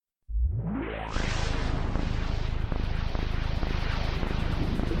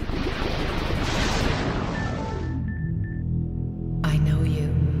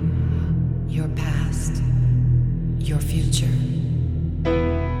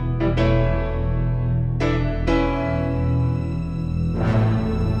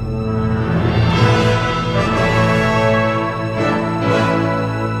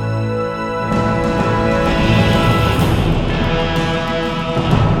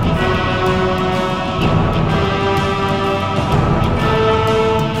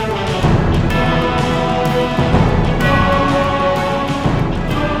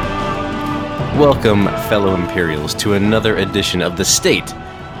welcome, fellow Imperials, to another edition of the State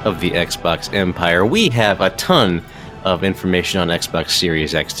of the Xbox Empire. We have a ton of information on Xbox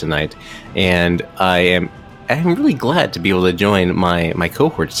Series X tonight, and I'm really glad to be able to join my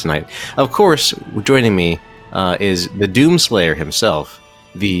cohorts tonight. Of course, joining me is the Doomslayer himself,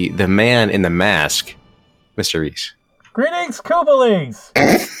 the man in the mask, Mr. Reese. Greetings, Koobalings!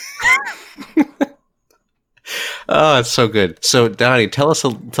 Oh, it's so good. So, Donnie, tell us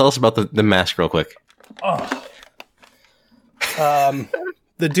about the mask real quick. Oh.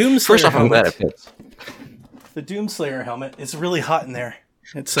 The Doomslayer First off, I'm helmet. glad it fits. The Doomslayer helmet. It's really hot in there.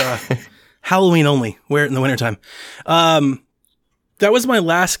 It's Halloween only. Wear it in the wintertime. That was my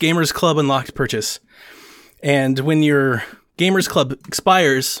last Gamers Club Unlocked purchase. And when your Gamers Club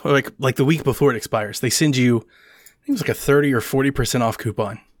expires, or like the week before it expires, they send you, I think it was like a 30 or 40% off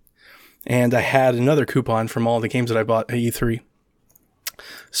coupon. And I had another coupon from all the games that I bought at E3.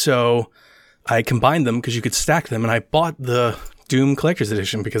 So I combined them because you could stack them, and I bought the Doom Collector's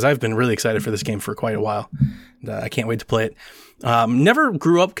Edition because I've been really excited for this game for quite a while. And, I can't wait to play it. Never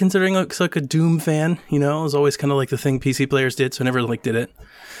grew up considering like a Doom fan, you know. It was always kind of like the thing PC players did, so I never did it.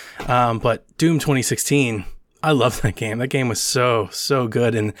 But Doom 2016, I love that game. That game was so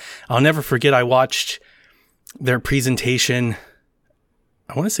good, and I'll never forget I watched their presentation.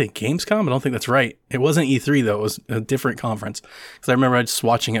 I want to say Gamescom. I don't think that's right. It wasn't E3 though. It was a different conference. Because I remember just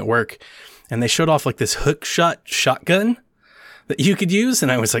watching at work, and they showed off like this hook shot shotgun that you could use,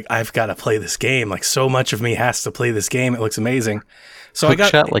 and I was like, I've got to play this game. Like, so much of me has to play this game. It looks amazing. So Hook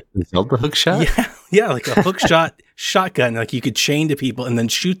shot, like the Zelda hook shot? Yeah, like a hook shot shotgun. Like you could chain to people and then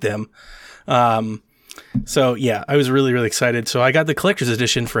shoot them. So yeah, I was really, really excited. So I got the collector's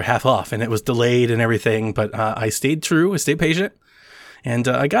edition for half off, and it was delayed and everything, but I stayed true. I stayed patient. And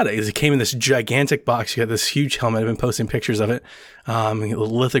I got it. It came in this gigantic box. You got this huge helmet. I've been posting pictures of it. A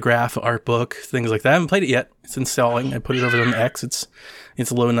lithograph, art book, things like that. I haven't played it yet. It's installing. I put it over on the X. It's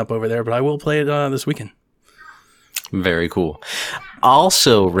loading up over there, but I will play it this weekend. Very cool.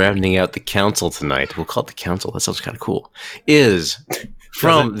 Also rounding out the council tonight, we'll call it the council. That sounds kind of cool. Is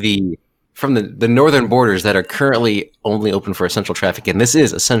from the northern borders that are currently only open for essential traffic, and this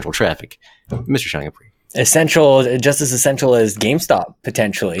is essential traffic, Mr. Shangapri. Essential, just as essential as GameStop,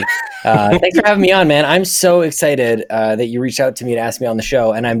 potentially. Thanks for having me on, man. I'm so excited that you reached out to me to ask me on the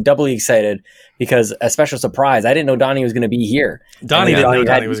show, and I'm doubly excited because a special surprise. I didn't know Donnie was going to be here. Donnie didn't know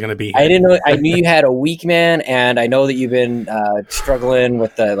Donnie was going to be here. I didn't know. I knew you had a week, man, and I know that you've been struggling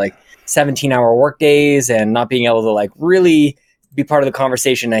with the 17-hour work days and not being able to really be part of the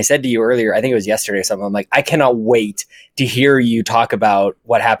conversation. I said to you earlier, I think it was yesterday or something, I'm like, I cannot wait to hear you talk about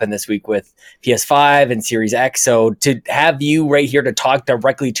what happened this week with PS5 and Series X. So to have you right here to talk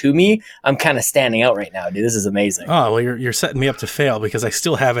directly to me, I'm kind of standing out right now, dude. This is amazing. Oh, well, you're setting me up to fail because I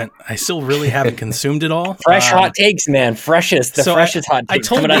still really haven't consumed it all. Fresh hot takes, man. Freshest hot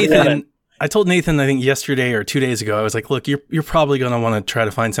takes. I told Nathan, I think yesterday or 2 days ago, I was like, look, you're probably going to want to try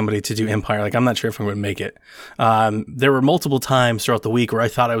to find somebody to do Empire. Like, I'm not sure if I'm going to make it. There were multiple times throughout the week where I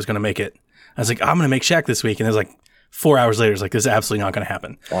thought I was going to make it. I was like, I'm going to make Shaq this week. And it was like 4 hours later, it's like, this is absolutely not going to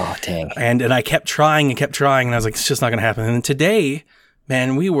happen. Oh, dang. And I kept trying, and I was like, it's just not going to happen. And then today,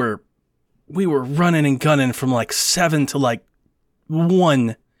 man, we were running and gunning from 7 to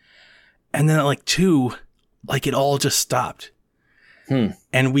 1. And then at 2, it all just stopped.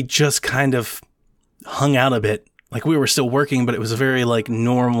 And we just kind of hung out a bit. We were still working, but it was a very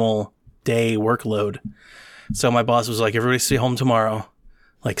normal day workload. So my boss was like, everybody stay home tomorrow.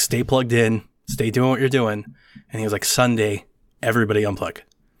 Stay plugged in, stay doing what you're doing. And he was like, Sunday, everybody unplug.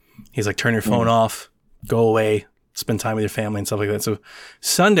 He's like, turn your phone off, go away, spend time with your family and stuff like that. So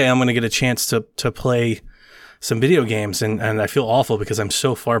Sunday, I'm going to get a chance to play some video games, and I feel awful because I'm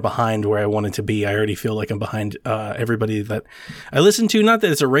so far behind where I wanted to be. I already feel like I'm behind everybody that I listen to. Not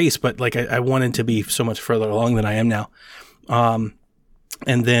that it's a race, but I wanted to be so much further along than I am now. And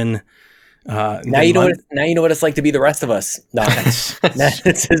then now you know what it's like to be the rest of us. No, this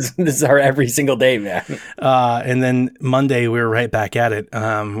is our every single day, man. And then Monday we're right back at it.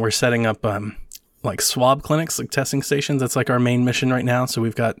 We're setting up swab clinics, testing stations. That's our main mission right now. So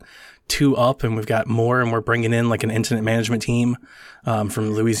we've got 2 up, and we've got more, and we're bringing in an incident management team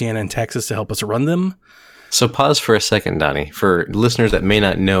from Louisiana and Texas to help us run them. So pause for a second, Donnie, for listeners that may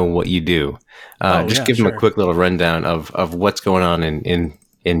not know what you do. Give them a quick little rundown of what's going on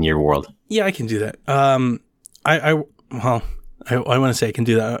in your world. Yeah, I can do that. I want to say I can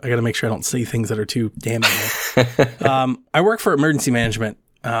do that. I got to make sure I don't say things that are too damning. I work for emergency management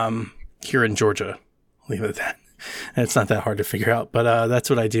here in Georgia. Leave it at that. It's not that hard to figure out, but that's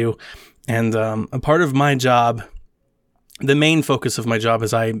what I do. And a part of my job the main focus of my job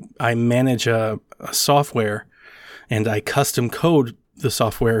is I manage a software, and I custom code the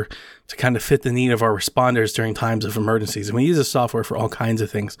software to kind of fit the need of our responders during times of emergencies. And we use this software for all kinds of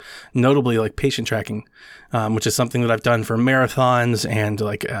things, notably like patient tracking, which is something that I've done for marathons and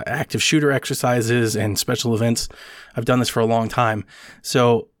like active shooter exercises and special events. I've done this for a long time.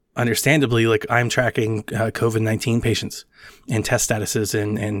 So understandably, like I'm tracking COVID-19 patients and test statuses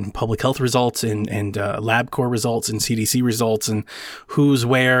and public health results and LabCorp results and CDC results and who's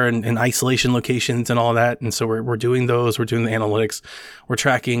where and isolation locations and all that. And so we're doing those. We're doing the analytics. We're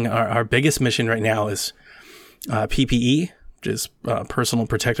tracking our biggest mission right now is PPE, which is personal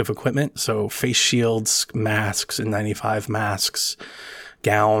protective equipment. So face shields, masks, and 95 masks,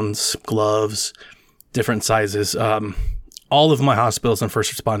 gowns, gloves, different sizes. All of my hospitals and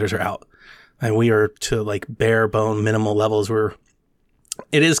first responders are out, and we are to like bare bone minimal levels where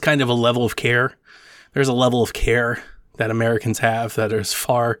it is kind of a level of care. There's a level of care that Americans have that is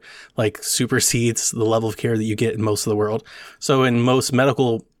far like supersedes the level of care that you get in most of the world. So in most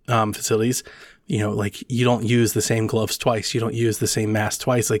medical facilities, you know, like you don't use the same gloves twice. You don't use the same mask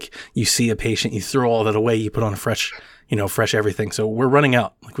twice. Like you see a patient, you throw all that away, you put on a fresh everything. So we're running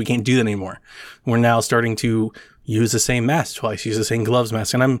out. Like we can't do that anymore. We're now starting to use the same mask twice, use the same gloves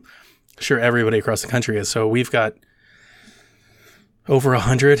mask. And I'm sure everybody across the country is. So we've got over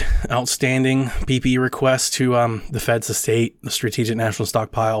 100 outstanding PPE requests to the feds, the state, the Strategic National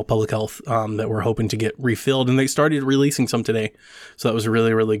Stockpile, public health, that we're hoping to get refilled. And they started releasing some today. So that was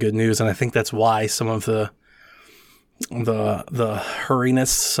really, really good news. And I think that's why some of the hurriness,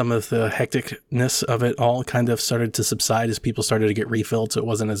 some of the hecticness of it all kind of started to subside as people started to get refilled. So it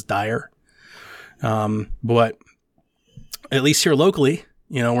wasn't as dire. But at least here locally,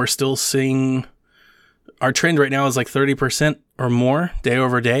 you know, we're still seeing our trend right now is like 30% or more day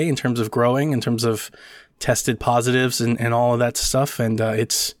over day in terms of growing, in terms of tested positives and all of that stuff. And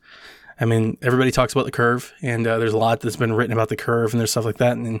everybody talks about the curve, and there's a lot that's been written about the curve and there's stuff like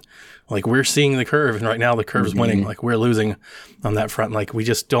that. And like we're seeing the curve, and right now the curve is winning. Like we're losing on that front. Like we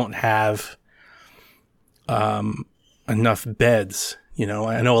just don't have enough beds. You know,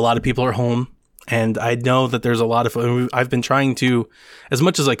 I know a lot of people are home. And I know that there's a lot of, I've been trying to, as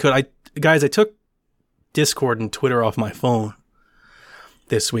much as I could, I took Discord and Twitter off my phone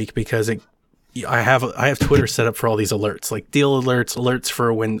this week because I have Twitter set up for all these alerts, like deal alerts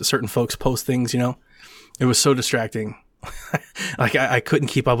for when certain folks post things, you know. It was so distracting. Like I couldn't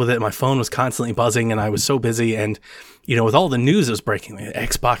keep up with it. My phone was constantly buzzing and I was so busy. And, you know, with all the news that was breaking, like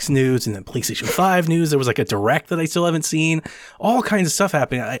Xbox news and then PlayStation 5 news, there was like a direct that I still haven't seen, all kinds of stuff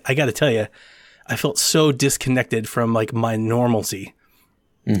happening. I got to tell you, I felt so disconnected from like my normalcy.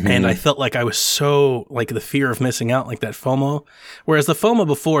 And I felt like I was so like the fear of missing out, like that FOMO. Whereas the FOMO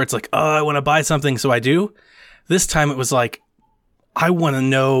before, it's like, oh, I want to buy something, so I do. This time it was like, I want to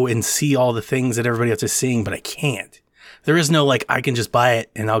know and see all the things that everybody else is seeing, but I can't. There is no like, I can just buy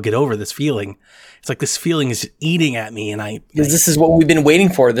it and I'll get over this feeling. It's like this feeling is eating at me, and this is what we've been waiting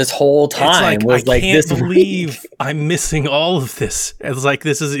for this whole time. It's like, I can't believe I'm missing all of this. It's like,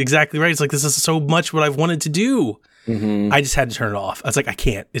 this is exactly right. It's like, this is so much what I've wanted to do. I just had to turn it off. I was like, I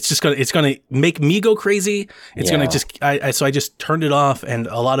can't. It's going to make me go crazy. It's going to so I just turned it off. And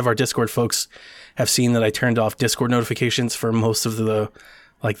a lot of our Discord folks have seen that I turned off Discord notifications for most of the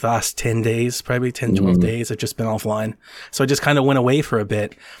last 10 days, probably 10, 12 days. I've just been offline. So I just kind of went away for a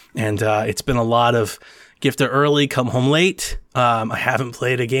bit. And it's been a lot of gift early, come home late. I haven't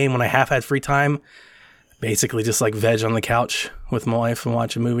played a game when I have had free time. Basically just like veg on the couch with my wife and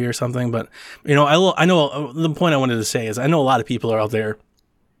watch a movie or something. But, you know, I know the point I wanted to say is I know a lot of people are out there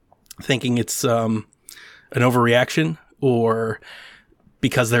thinking it's an overreaction, or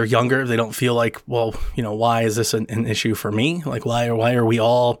because they're younger, they don't feel like, well, you know, why is this an issue for me? Like, why are we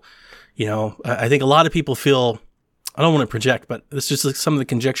all, you know, I think a lot of people feel, I don't want to project, but it's just like some of the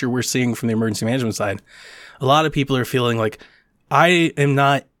conjecture we're seeing from the emergency management side. A lot of people are feeling like, I am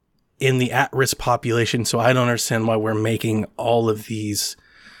not in the at-risk population, so I don't understand why we're making all of these,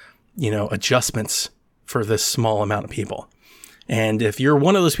 you know, adjustments for this small amount of people. And if you're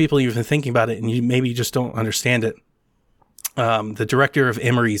one of those people, you've been thinking about it and you maybe just don't understand it, the director of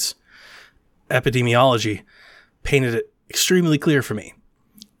Emory's epidemiology painted it extremely clear for me.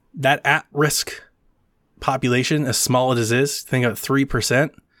 That at-risk population, as small as it is, think about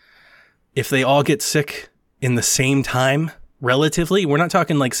 3%, if they all get sick in the same time, relatively, we're not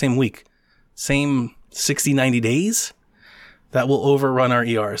talking like same week, same 60, 90 days, that will overrun our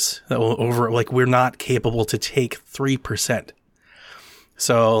ERs. That will we're not capable to take 3%.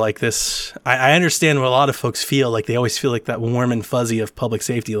 So like this, I understand what a lot of folks feel like. They always feel like that warm and fuzzy of public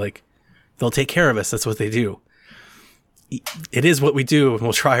safety, like they'll take care of us. That's what they do. it is what we do, and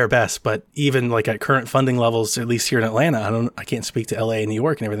we'll try our best. But even like at current funding levels, at least here in Atlanta, I can't speak to LA and New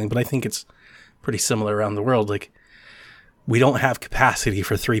York and everything, but I think it's pretty similar around the world. Like, we don't have capacity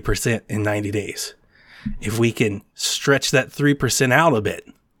for 3% in 90 days. If we can stretch that 3% out a bit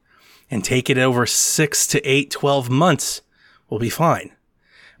and take it over 6 to 8, 12 months, we'll be fine.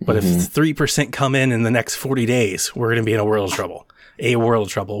 But if 3% come in the next 40 days, we're going to be in a world of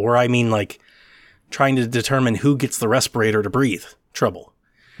trouble. Where I mean, like, trying to determine who gets the respirator to breathe trouble.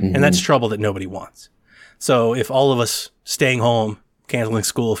 And that's trouble that nobody wants. So if all of us staying home, canceling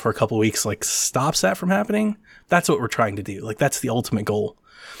school for a couple of weeks, like, stops that from happening, that's what we're trying to do. Like, that's the ultimate goal.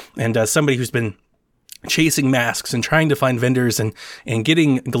 And somebody who's been chasing masks and trying to find vendors and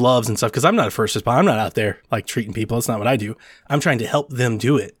getting gloves and stuff, because I'm not a first responder. I'm not out there like treating people. It's not what I do. I'm trying to help them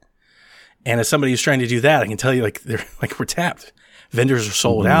do it. And as somebody who's trying to do that, I can tell you, like, we're tapped. Vendors are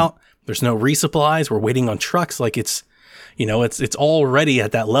sold out. There's no resupplies. We're waiting on trucks. Like, it's already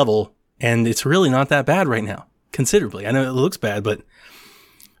at that level, and it's really not that bad right now, considerably. I know it looks bad, but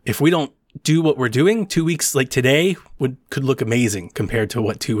if we don't do what we're doing, 2 weeks like today could look amazing compared to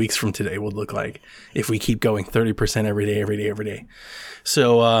what 2 weeks from today would look like if we keep going 30% every day.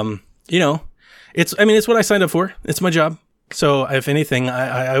 So, it's what I signed up for. It's my job. So if anything,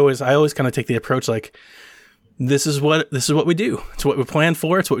 I always kind of take the approach like, this is what we do. It's what we plan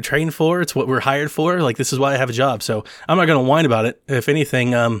for. It's what we train for. It's what we're hired for. Like, this is why I have a job. So I'm not going to whine about it. If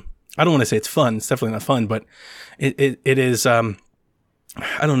anything, I don't want to say it's fun. It's definitely not fun, but it is, I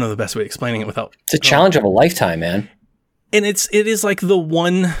don't know the best way of explaining it without. It's a challenge of a lifetime, man. And it is like the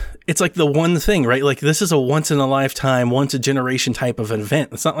one thing, right? Like, this is a once in a lifetime, once a generation type of an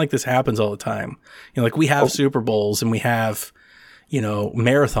event. It's not like this happens all the time. Like, we have Super Bowls and we have,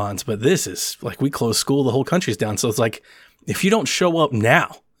 marathons, but this is like, we close school, the whole country's down. So it's like, if you don't show up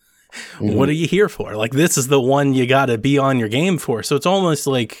now, what are you here for? Like, this is the one you got to be on your game for. So it's almost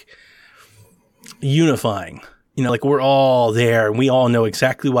like unifying. Like, we're all there and we all know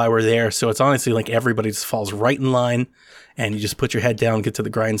exactly why we're there. So it's honestly like everybody just falls right in line and you just put your head down, get to the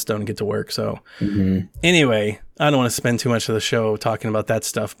grindstone and get to work. So anyway, I don't want to spend too much of the show talking about that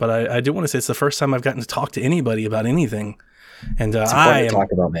stuff, but I do want to say it's the first time I've gotten to talk to anybody about anything. And I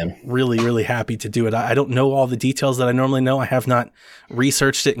am really, really happy to do it. I don't know all the details that I normally know. I have not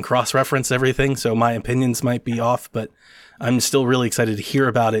researched it and cross-referenced everything. So my opinions might be off, but I'm still really excited to hear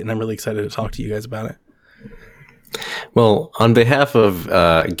about it. And I'm really excited to talk to you guys about it. Well, on behalf of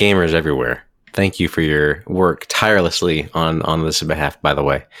gamers everywhere, thank you for your work tirelessly on this behalf, by the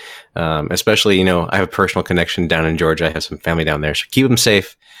way. Especially, I have a personal connection down in Georgia. I have some family down there, so keep them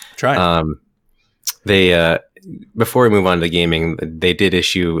safe. Try. Before we move on to gaming, they did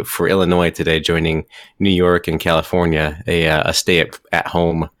issue for Illinois today, joining New York and California, a stay at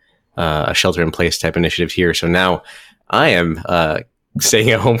home, a shelter in place type initiative here. So now I am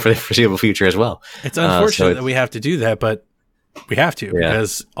staying at home for the foreseeable future as well. It's unfortunate that we have to do that, but we have to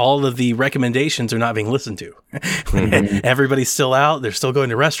because all of the recommendations are not being listened to. Everybody's still out. They're still going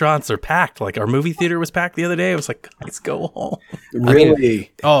to restaurants. They're packed. Like, our movie theater was packed the other day. I was like, let's go home.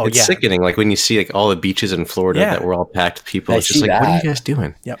 Really? It's sickening. Like, when you see like all the beaches in Florida that were all packed with people, it's just like, what are you guys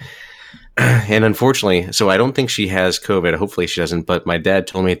doing? Yep. And unfortunately, so I don't think she has COVID. Hopefully she doesn't. But my dad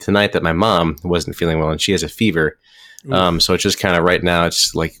told me tonight that my mom wasn't feeling well and she has a fever. So it's just kind of right now,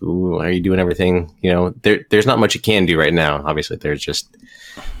 it's like, ooh, are you doing everything? There's not much you can do right now. Obviously, there's just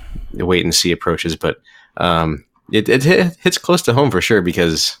wait and see approaches, but it hits close to home for sure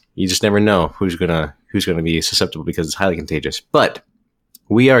because you just never know who's gonna be susceptible because it's highly contagious. But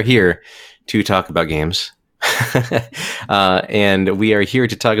we are here to talk about games, and we are here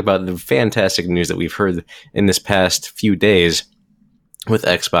to talk about the fantastic news that we've heard in this past few days with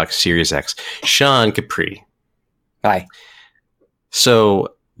Xbox Series X. Sean Capri. Hi. So,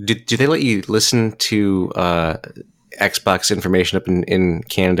 did they let you listen to Xbox information up in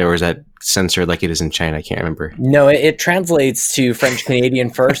Canada, or is that censored like it is in China? I can't remember. No, it translates to French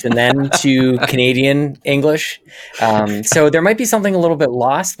Canadian first, and then to Canadian English. So there might be something a little bit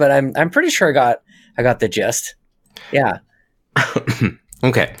lost, but I'm pretty sure I got the gist. Yeah.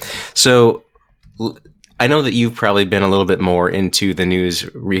 Okay. So I know that you've probably been a little bit more into the news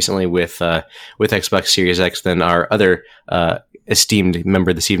recently with Xbox Series X than our other esteemed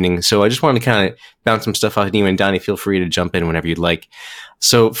member this evening. So I just wanted to kind of bounce some stuff off you, and Donnie, feel free to jump in whenever you'd like.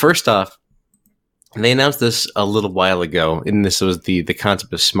 So first off, they announced this a little while ago, and this was the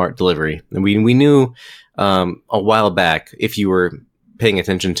concept of smart delivery. And we knew a while back, if you were paying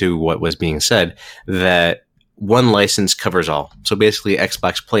attention to what was being said, that one license covers all. So basically,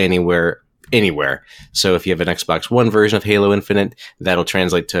 Xbox Play Anywhere. So if you have an Xbox One version of Halo Infinite, that'll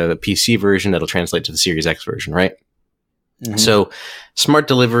translate to the PC version, that'll translate to the Series X version, right? So smart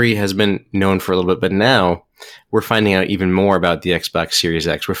delivery has been known for a little bit, but now we're finding out even more about the Xbox Series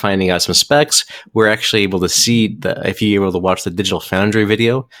X. We're finding out some specs. We're actually able to see if you're able to watch the Digital Foundry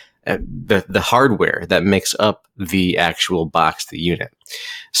video, the hardware that makes up the actual box, the unit.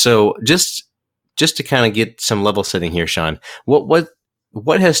 So just to kind of get some level setting here, Sean,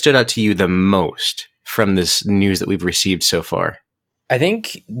 what has stood out to you the most from this news that we've received so far? I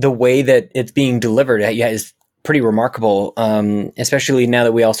think the way that it's being delivered, is pretty remarkable, especially now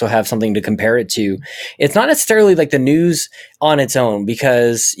that we also have something to compare it to. It's not necessarily like the news on its own,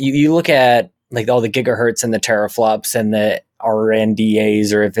 because you look at like all the gigahertz and the teraflops and the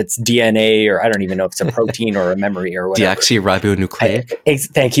RNDAs, or if it's DNA, or I don't even know if it's a protein or a memory or whatever. Deoxyribonucleic.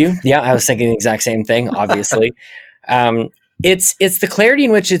 Thank you. Yeah, I was thinking the exact same thing, obviously. It's the clarity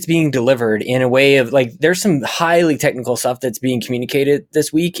in which it's being delivered in a way of like, there's some highly technical stuff that's being communicated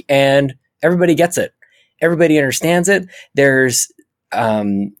this week, and everybody gets it. Everybody understands it. There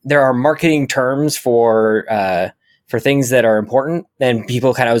are marketing terms for things that are important, and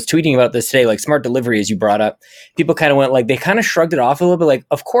people I was tweeting about this today, like smart delivery, as you brought up. People kind of went like, they kind of shrugged it off a little bit, like,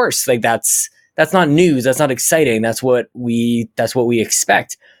 of course, like that's not news, that's not exciting, that's what we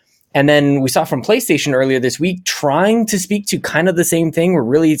expect. And then we saw from PlayStation earlier this week trying to speak to kind of the same thing. We're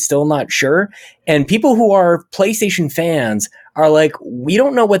really still not sure. And people who are PlayStation fans are like, we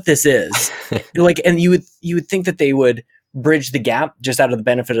don't know what this is. Like, and you would think that they would bridge the gap just out of the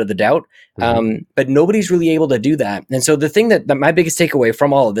benefit of the doubt. But nobody's really able to do that. And so the thing that my biggest takeaway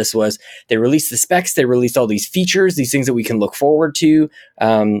from all of this was they released the specs, they released all these features, these things that we can look forward to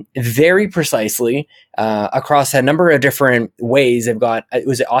very precisely across a number of different ways. They've got,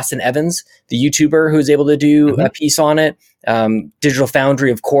 was it Austin Evans, the YouTuber, who's able to do a piece on it? Digital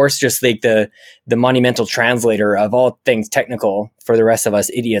Foundry, of course, just like the monumental translator of all things technical for the rest of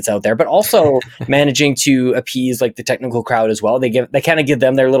us idiots out there, but also managing to appease like the technical crowd as well. They kind of give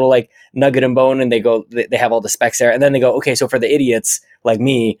them their little like nugget and bone, and they have all the specs there, and then they go, okay, so for the idiots like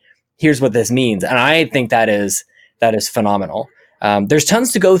me, here's what this means. And I think that is phenomenal. There's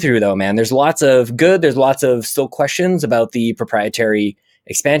tons to go through though, man. There's lots of good. There's lots of still questions about the proprietary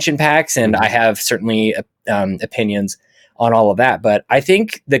expansion packs, and I have certainly opinions on all of that. But I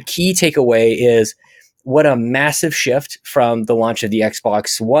think the key takeaway is what a massive shift from the launch of the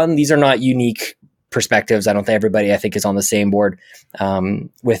Xbox One. These are not unique perspectives. I don't think everybody, I think, is on the same board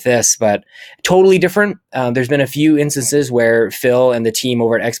with this, but totally different. There's been a few instances where Phil and the team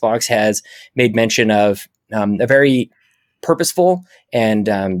over at Xbox has made mention of a very purposeful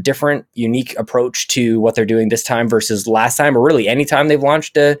and different, unique approach to what they're doing this time versus last time, or really any time they've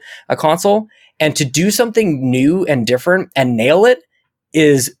launched a console. And to do something new and different and nail it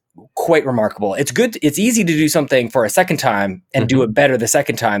is quite remarkable. It's good. It's easy to do something for a second time and do it better the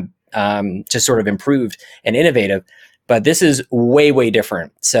second time, just sort of improved and innovative. But this is way, way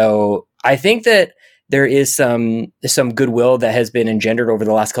different. So I think that there is some goodwill that has been engendered over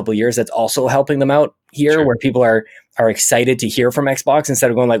the last couple of years that's also helping them out here, where people are excited to hear from Xbox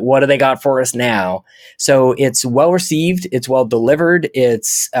instead of going like, what do they got for us now? So it's well received, it's well delivered,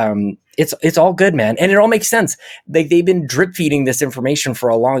 it's all good, man, and it all makes sense. They've been drip feeding this information for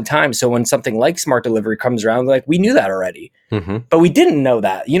a long time. So when something like smart delivery comes around, like, we knew that already, but we didn't know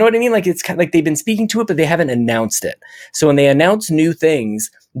that. You know what I mean? Like, it's kind of like they've been speaking to it, but they haven't announced it. So when they announce new things,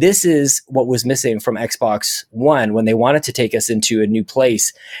 this is what was missing from Xbox One when they wanted to take us into a new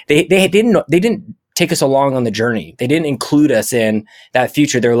place. They didn't take us along on the journey. They didn't include us in that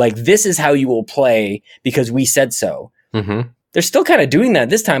future. They're like, this is how you will play because we said so. They're still kind of doing that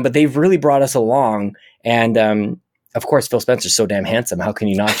this time, but they've really brought us along. And of course, Phil Spencer's so damn handsome. How can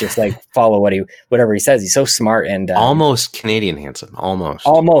you not just like follow whatever he says? He's so smart and almost Canadian handsome.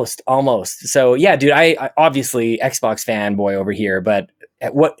 Almost. So yeah, dude, I obviously Xbox fanboy over here, but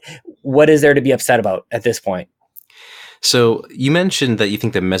what is there to be upset about at this point? So you mentioned that you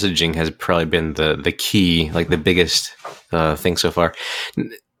think the messaging has probably been the key, like the biggest thing so far.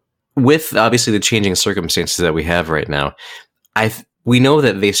 With obviously the changing circumstances that we have right now, we know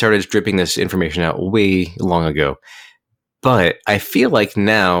that they started dripping this information out way long ago. But I feel like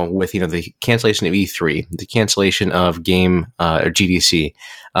now with, the cancellation of E3, the cancellation of Game or GDC,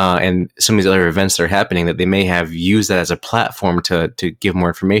 and some of these other events that are happening, that they may have used that as a platform to give more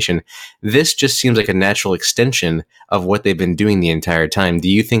information. This just seems like a natural extension of what they've been doing the entire time. Do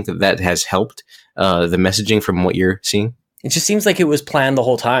you think that has helped the messaging from what you're seeing? It just seems like it was planned the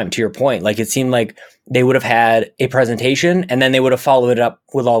whole time, to your point. Like, it seemed like they would have had a presentation and then they would have followed it up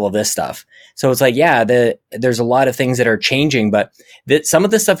with all of this stuff. So it's like, yeah, there's a lot of things that are changing, but some of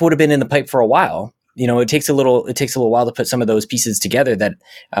this stuff would have been in the pipe for a while. it takes a little while to put some of those pieces together that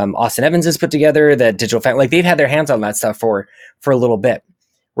Austin Evans has put together, that Digital Foundry, like they've had their hands on that stuff for a little bit.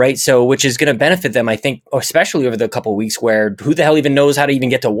 Right. So, which is going to benefit them, I think, especially over the couple of weeks where who the hell even knows how to even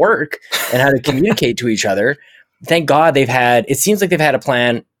get to work and how to communicate to each other. Thank God it seems like they've had a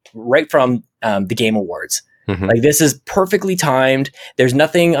plan right from the Game Awards. Mm-hmm. Like this is perfectly timed. There's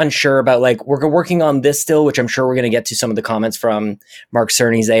nothing unsure about, like we're working on this still, which I'm sure we're going to get to some of the comments from Mark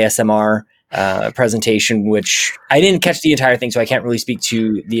Cerny's ASMR presentation, which I didn't catch the entire thing, so I can't really speak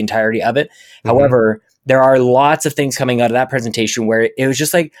to the entirety of it. Mm-hmm. However, there are lots of things coming out of that presentation where it was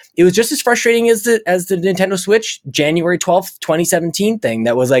just as frustrating as the Nintendo Switch January 12th, 2017 thing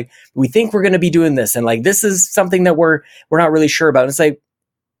that was like, we think we're going to be doing this. And like, this is something that we're not really sure about. And it's like,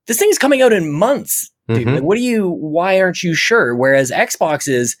 this thing is coming out in months, dude. Mm-hmm. Like, why aren't you sure? Whereas Xbox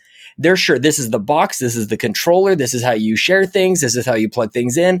they're sure this is the box, this is the controller, this is how you share things, this is how you plug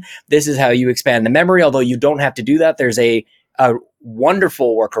things in, this is how you expand the memory. Although you don't have to do that. There's a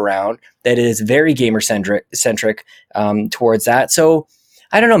wonderful workaround that is very gamer centric towards that. So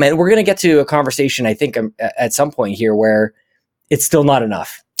I don't know, man. We're going to get to a conversation, I think, at some point here where it's still not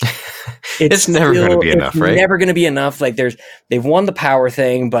enough. It's never going to be enough, right? Never going to be enough. Like they've won the power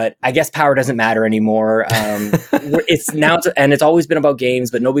thing, but I guess power doesn't matter anymore. It's always been about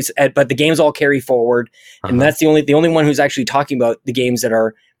games, but but the games all carry forward, and that's the only one who's actually talking about the games that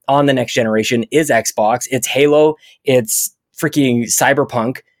are on the next generation is Xbox. It's Halo. It's freaking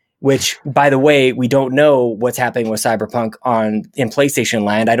Cyberpunk, which, by the way, we don't know what's happening with Cyberpunk in PlayStation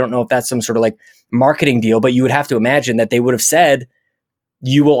Land. I don't know if that's some sort of like marketing deal, but you would have to imagine that they would have said,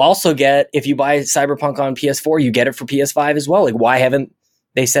 you will also get, if you buy Cyberpunk on PS4, you get it for PS5 as well. Like, why haven't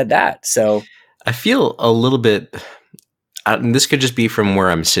they said that? So I feel a little bit, and this could just be from where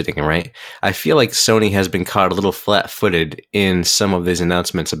I'm sitting, right? I feel like Sony has been caught a little flat-footed in some of these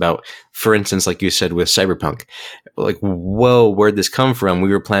announcements about, for instance, like you said with Cyberpunk. Like, whoa, where'd this come from? We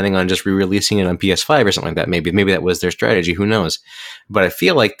were planning on just re-releasing it on PS5 or something like that. Maybe that was their strategy. Who knows? But I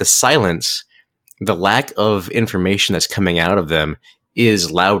feel like the silence, the lack of information that's coming out of them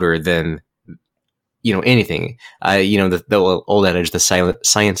is louder than anything. The old adage,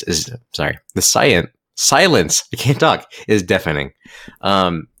 silence, I can't talk, is deafening.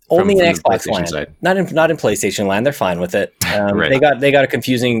 Only in Xbox land, side. Not in PlayStation land. They're fine with it. Right. They got a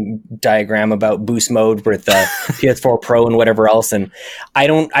confusing diagram about boost mode with PS4 Pro and whatever else. And I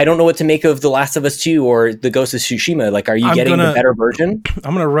don't know what to make of The Last of Us 2 or The Ghost of Tsushima. Like, are you getting the better version?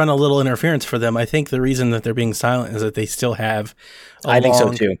 I'm going to run a little interference for them. I think the reason that they're being silent is that they still have. Think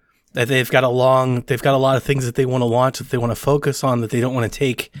so too. That they've got a lot of things that they want to launch, that they want to focus on, that they don't want to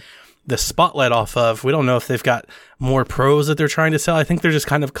take the spotlight off of. We don't know if they've got more pros that they're trying to sell. I think they're just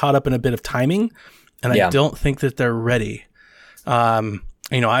kind of caught up in a bit of timing, and I don't think that they're ready. I'm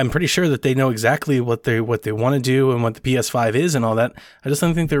pretty sure that they know exactly what they want to do and what the PS5 is and all that. I just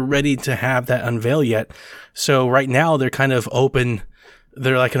don't think they're ready to have that unveil yet. So right now they're kind of open.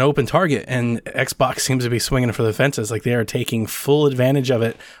 They're like an open target, and Xbox seems to be swinging for the fences. Like they are taking full advantage of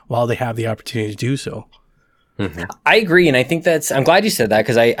it while they have the opportunity to do so. Mm-hmm. I agree, and I think I'm glad you said that,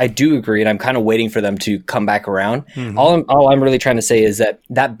 because I do agree, and I'm kind of waiting for them to come back around. Mm-hmm. All I'm really trying to say is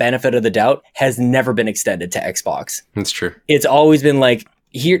that benefit of the doubt has never been extended to Xbox. That's true. It's always been like,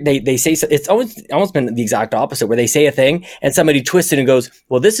 here they say so, it's almost been the exact opposite, where they say a thing and somebody twists it and goes,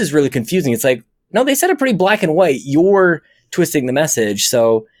 well, this is really confusing. It's like, no, they said it pretty black and white. You're twisting the message.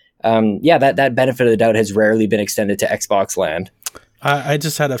 So that benefit of the doubt has rarely been extended to Xbox land. I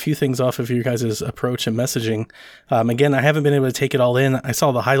just had a few things off of your guys' approach and messaging. Again, I haven't been able to take it all in. I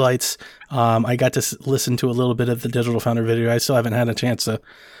saw the highlights. I got to listen to a little bit of the Digital Foundry video. I still haven't had a chance to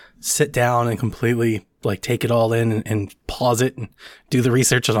sit down and completely take it all in and pause it and do the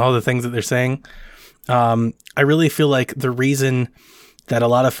research on all the things that they're saying. I really feel like the reason that a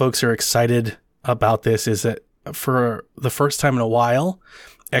lot of folks are excited about this is that for the first time in a while,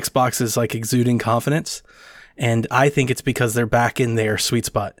 Xbox is exuding confidence. And I think it's because they're back in their sweet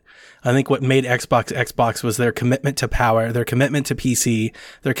spot. I think what made Xbox was their commitment to power, their commitment to PC,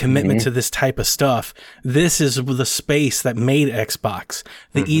 their commitment to this type of stuff. This is the space that made Xbox,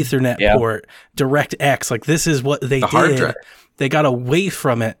 the Ethernet port, DirectX. This is what they did. Hard drive. They got away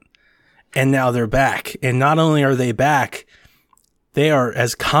from it, and now they're back. And not only are they back, they are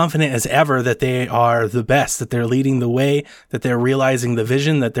as confident as ever that they are the best, that they're leading the way, that they're realizing the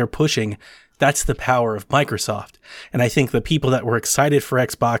vision that they're pushing. That's the power of Microsoft. And I think the people that were excited for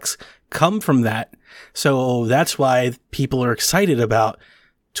Xbox come from that. So that's why people are excited about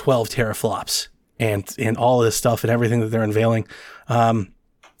 12 teraflops and all of this stuff and everything that they're unveiling. And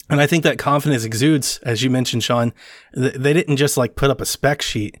I think that confidence exudes, as you mentioned, Sean. They didn't just put up a spec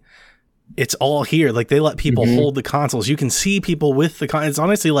sheet. it's all here. Like, they let people hold the consoles. You can see people with the it's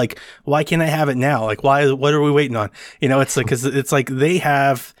honestly like, why can't I have it now? Like, what are we waiting on? You know, it's like, cause it's like they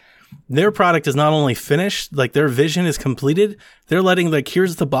have, their product is not only finished, like their vision is completed. They're letting, like,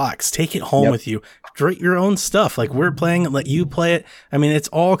 here's the box, take it home with you, create your own stuff. Like, we're playing it, let you play it. I mean, it's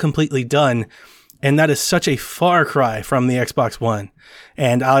all completely done. And that is such a far cry from the Xbox One.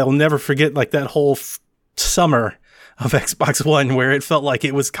 And I'll never forget, like, that whole summer of Xbox One where it felt like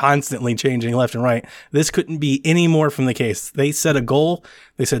it was constantly changing left and right. This couldn't be any more from the case. They set a goal.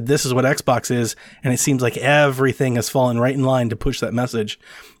 They said, this is what Xbox is. And it seems like everything has fallen right in line to push that message.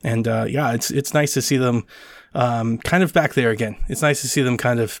 And, it's nice to see them, kind of back there again. It's nice to see them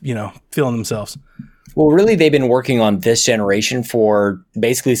kind of, you know, feeling themselves. Well, really, they've been working on this generation for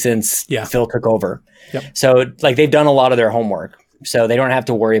basically since Phil took over. Yep. So, like, they've done a lot of their homework. So they don't have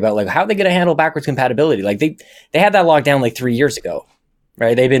to worry about, like, how are they going to handle backwards compatibility? Like, they had that locked down like 3 years ago,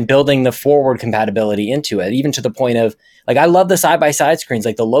 right? They've been building the forward compatibility into it, even to the point of, like, I love the side-by-side screens,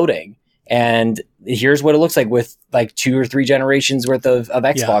 like the loading. And here's what it looks like with, like, 2 or 3 generations worth of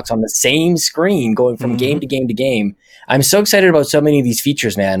Xbox on the same screen going from game to game to game. I'm so excited about so many of these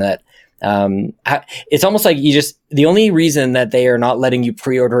features, man, that it's almost like the only reason that they are not letting you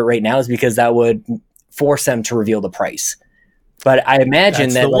pre-order it right now is because that would force them to reveal the price. But I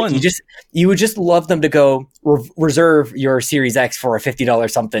imagine that, like, you would just love them to go reserve your Series X for a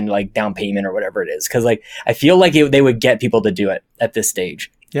 $50 something, like, down payment or whatever it is. Cause, like, I feel like they would get people to do it at this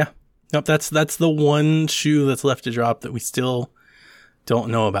stage. Yeah. Nope. That's the one shoe that's left to drop that we still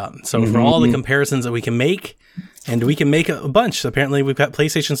don't know about. So for all the comparisons that we can make, and we can make a bunch. Apparently we've got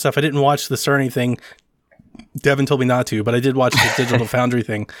PlayStation stuff. I didn't watch the Cerny thing. Devin told me not to, but I did watch the Digital Foundry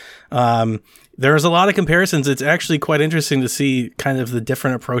thing. There's a lot of comparisons. It's actually quite interesting to see kind of the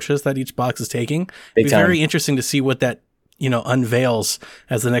different approaches that each box is taking. It'd be very interesting to see what that, you know, unveils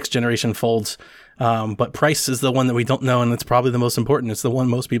as the next generation folds. But price is the one that we don't know, and it's probably the most important. It's the one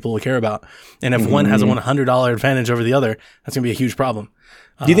most people will care about. And if one has a $100 advantage over the other, that's going to be a huge problem.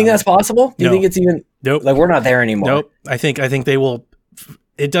 Do you think that's possible? Do you think it's even... Nope. Like, we're not there anymore. Nope. I think they will...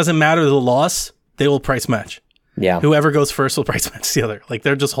 It doesn't matter the loss. They will price match. Yeah. Whoever goes first will price match the other. Like,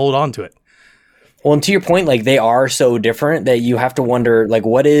 they're just hold on to it. Well, and to your point, like, they are so different that you have to wonder, like,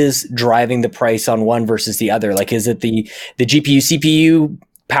 what is driving the price on one versus the other? Like, is it the GPU, CPU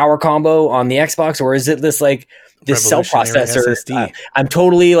power combo on the Xbox, or is it this, like, this cell processor? SSD. I'm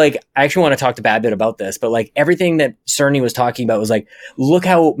totally, like, I actually want to talk to Bad Bit about this, but, like, everything that Cerny was talking about was like, look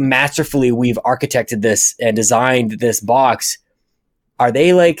how masterfully we've architected this and designed this box. Are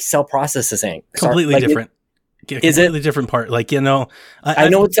they, like, cell processing? Completely like, different. Is it a different part? Like, you know, I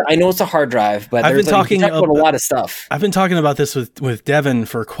know it's a hard drive, but I've been talking about a lot of stuff. I've been talking about this with Devin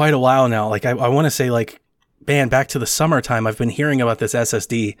for quite a while now. Like, I want to say, like, man, back to the summertime, I've been hearing about this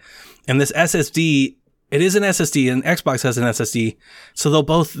SSD, and this SSD, it is an SSD, and Xbox has an SSD. So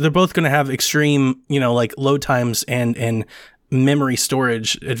they're both going to have extreme, you know, like, load times and memory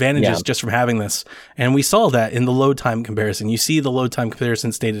storage advantages just from having this. And we saw that in the load time comparison. You see the load time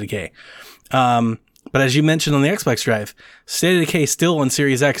comparison State of Decay. But as you mentioned on the Xbox Drive, State of Decay still on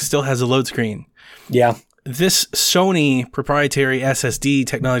Series X still has a load screen. Yeah. This Sony proprietary SSD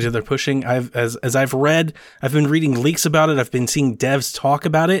technology that they're pushing, as I've read, I've been reading leaks about it. I've been seeing devs talk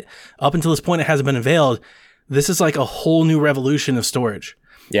about it. Up until this point, it hasn't been unveiled. This is like a whole new revolution of storage.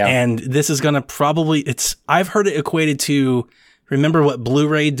 Yeah. And this is going to I've heard it equated to, remember what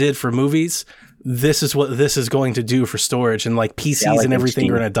Blu-ray did for movies? This is what this is going to do for storage, and like PCs like and everything are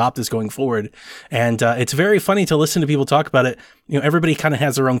going to adopt this going forward. And it's very funny to listen to people talk about it. You know, everybody kind of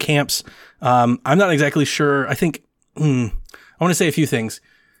has their own camps. I'm not exactly sure. I think I want to say a few things.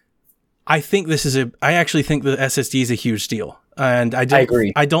 I actually think the SSD is a huge deal. And I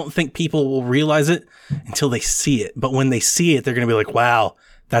agree. I don't think people will realize it until they see it. But when they see it, they're going to be like, wow,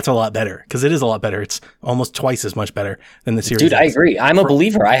 that's a lot better, because it is a lot better. It's almost twice as much better than the Series Dude, X. I agree. I'm a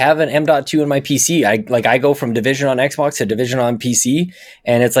believer. I have an M.2 in my PC. I go from Division on Xbox to Division on PC,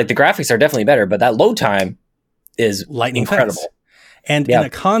 and it's like the graphics are definitely better, but that load time is lightning incredible. Fast. And in a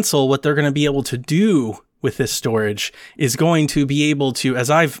console, what they're going to be able to do with this storage is going to be able to, as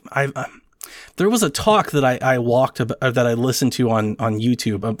there was a talk that I listened to on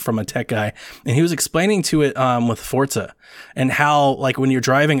YouTube from a tech guy, and he was explaining to it with Forza, and how, like, when you're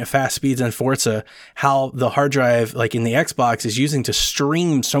driving at fast speeds in Forza, how the hard drive, like in the Xbox, is using to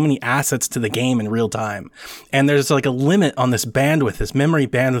stream so many assets to the game in real time. And there's like a limit on this bandwidth, this memory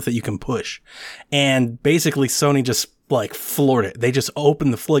bandwidth that you can push. And basically Sony just like floored it. They just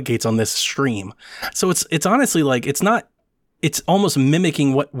opened the floodgates on this stream. So it's honestly like, it's almost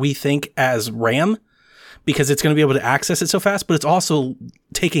mimicking what we think as RAM, because it's going to be able to access it so fast, but it's also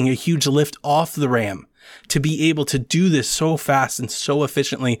taking a huge lift off the RAM to be able to do this so fast and so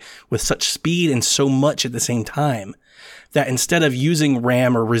efficiently with such speed and so much at the same time, that instead of using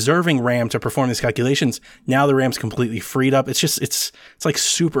RAM or reserving RAM to perform these calculations, now the RAM's completely freed up. It's like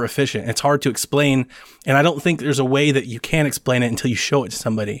super efficient. It's hard to explain. And I don't think there's a way that you can explain it until you show it to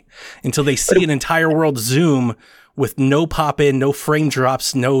somebody, until they see an entire world zoom with no pop in, no frame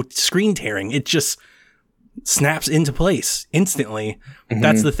drops, no screen tearing. It just snaps into place instantly. Mm-hmm.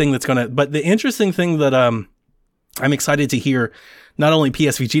 That's the thing that's but the interesting thing that, I'm excited to hear not only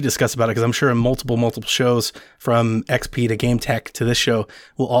PSVG discuss about it, because I'm sure in multiple shows from XP to Game Tech to this show,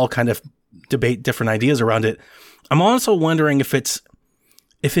 we'll all kind of debate different ideas around it. I'm also wondering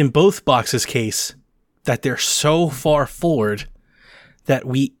if in both boxes' case that they're so far forward that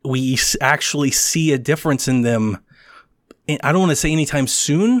we actually see a difference in them. I don't want to say anytime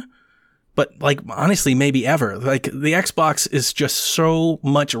soon, but like honestly, maybe ever. Like the Xbox is just so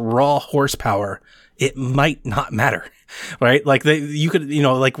much raw horsepower, it might not matter, right? Like you could,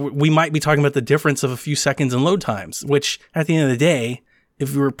 like we might be talking about the difference of a few seconds in load times, which at the end of the day,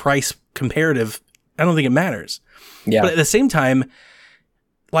 if we were price comparative, I don't think it matters. Yeah. But at the same time,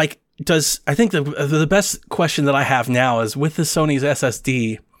 like I think the best question that I have now is, with the Sony's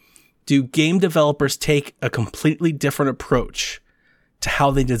SSD, do game developers take a completely different approach to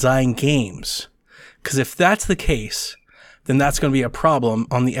how they design games? Because if that's the case, then that's going to be a problem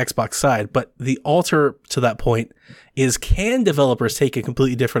on the Xbox side. But the alter to that point is, can developers take a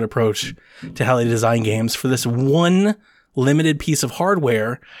completely different approach to how they design games for this one limited piece of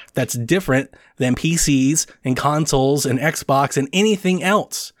hardware that's different than PCs and consoles and Xbox and anything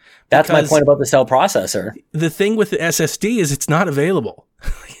else? That's my point about the cell processor. The thing with the SSD is it's not available.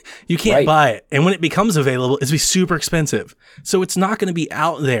 You can't buy it. And when it becomes available, it's be super expensive. So it's not going to be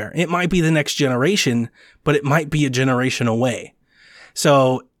out there. It might be the next generation, but it might be a generation away.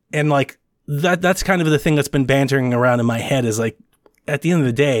 So, and like that's kind of the thing that's been bantering around in my head, is like, at the end of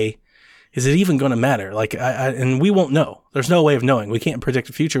the day, is it even going to matter? Like, and we won't know. There's no way of knowing. We can't predict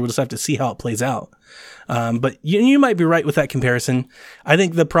the future. We'll just have to see how it plays out. But you might be right with that comparison. I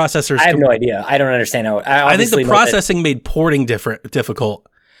think the processors. I have no idea. I don't understand how. I think the processing made porting difficult,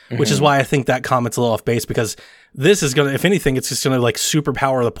 which is why I think that comment's a little off base, because this is going to, if anything, it's just going to like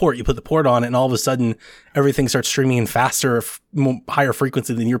superpower the port. You put the port on it and all of a sudden everything starts streaming in faster, higher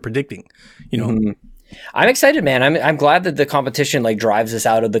frequency than you're predicting, Mm-hmm. I'm excited, man. I'm glad that the competition like drives us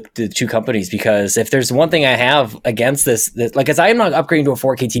out of the two companies, because if there's one thing I have against this, like, as I am not upgrading to a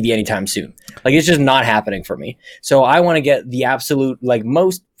 4K TV anytime soon. Like, it's just not happening for me. So I want to get the absolute like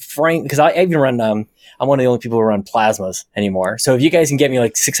most frame, because I even run I'm one of the only people who run plasmas anymore. So if you guys can get me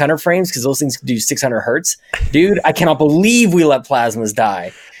like 600 frames, because those things do 600 hertz, dude, I cannot believe we let plasmas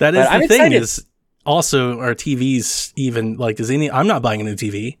die. That is the thing. Is also our TVs, even like, I'm not buying a new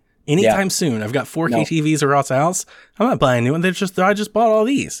TV anytime soon. I've got 4K TVs around the house. I'm not buying a new one. I just bought all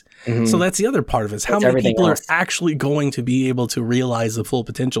these. Mm-hmm. So that's the other part of it. Is how many people are actually going to be able to realize the full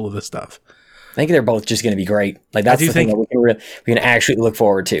potential of this stuff? I think they're both just going to be great. Like, that's the thing that we can actually look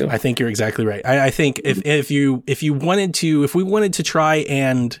forward to. I think you're exactly right. I think if we wanted to try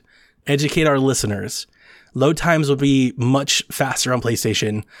and educate our listeners, load times would be much faster on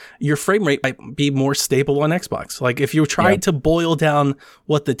PlayStation. Your frame rate might be more stable on Xbox. Like, if you try to boil down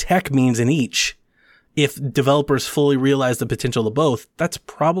what the tech means in each, if developers fully realize the potential of both, that's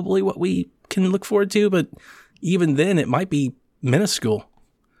probably what we can look forward to. But even then, it might be minuscule.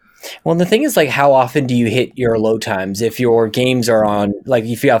 Well, the thing is, like, how often do you hit your load times if your games are on, like,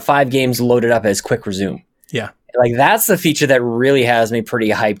 if you have 5 games loaded up as quick resume? Yeah. Like, that's the feature that really has me pretty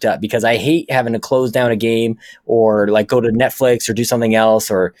hyped up, because I hate having to close down a game or like go to Netflix or do something else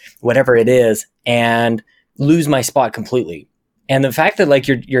or whatever it is and lose my spot completely. And the fact that like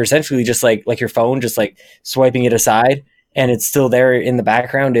you're essentially just like your phone, just like swiping it aside and it's still there in the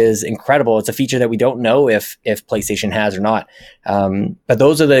background is incredible. It's a feature that we don't know if PlayStation has or not. But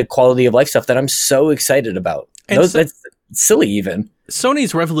those are the quality of life stuff that I'm so excited about. That's silly even.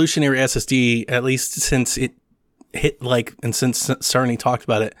 Sony's revolutionary SSD, at least since it hit and since Sony talked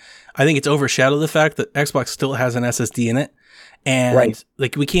about it, I think it's overshadowed the fact that Xbox still has an SSD in it. And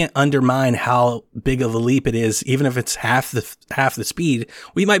like, we can't undermine how big of a leap it is, even if it's half the speed.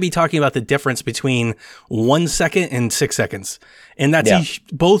 We might be talking about the difference between 1 second and 6 seconds. And that's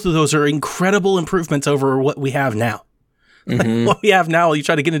both of those are incredible improvements over what we have now. Mm-hmm. What we have now, you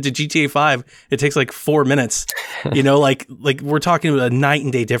try to get into GTA 5, it takes like 4 minutes. Like we're talking about a night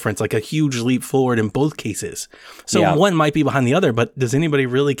and day difference, like a huge leap forward in both cases. So one might be behind the other, but does anybody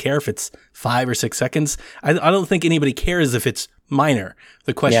really care if it's 5 or 6 seconds? I don't think anybody cares if it's minor.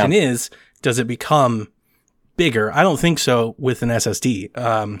 The question is, does it become bigger. I don't think so with an SSD.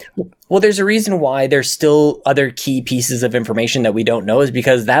 Well, there's a reason why there's still other key pieces of information that we don't know, is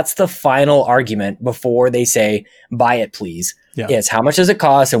because that's the final argument before they say, buy it, please. Yeah. It's how much does it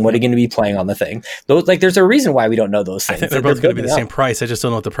cost and what are you going to be playing on the thing? Those, like, there's a reason why we don't know those things. I think they're both going to be the same price. I just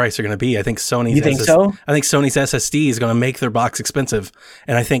don't know what the price are going to be. I think Sony's You think so? I think Sony's SSD is going to make their box expensive.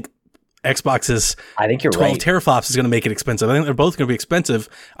 And I think Xbox's I think you're 12 right. teraflops is going to make it expensive. I think they're both going to be expensive.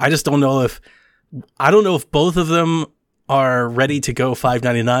 I just don't know if both of them are ready to go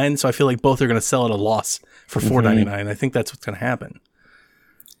 $599. So I feel like both are going to sell at a loss for $499. I think that's what's going to happen.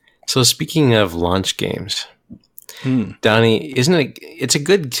 So speaking of launch games, Donnie, it's a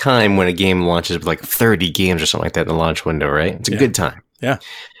good time when a game launches with like 30 games or something like that in the launch window, right? It's a good time. Yeah.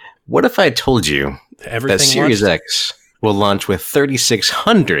 What if I told you Everything that Series launched? X will launch with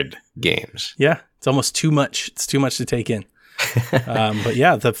 3,600 games? Yeah. It's almost too much. It's too much to take in. But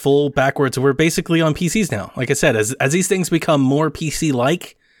yeah, the full backwards, we're basically on PCs now. Like I said, as these things become more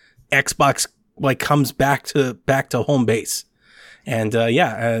PC-like, Xbox like comes back to home base. And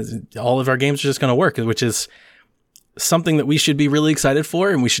all of our games are just going to work, which is something that we should be really excited for,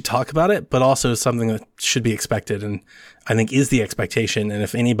 and we should talk about it, but also something that should be expected, and I think is the expectation. And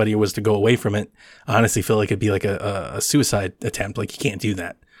if anybody was to go away from it, I honestly feel like it'd be like a suicide attempt. Like, you can't do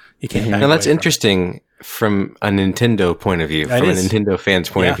that. You can't. Now that's interesting from a Nintendo point of view, That from a is. Nintendo fan's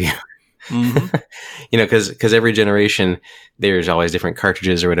point of view. Mm-hmm. Because every generation there's always different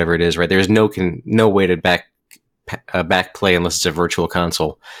cartridges or whatever it is, right? There's no way to back play unless it's a virtual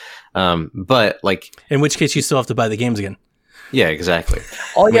console. But like, In which case, you still have to buy the games again. yeah, exactly.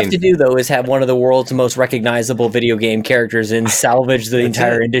 All you have to do, though, is have one of the world's most recognizable video game characters and salvage the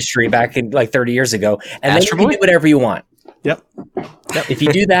entire industry back in like 30 years ago. And then you Astro can Boy? do whatever you want. Yep. If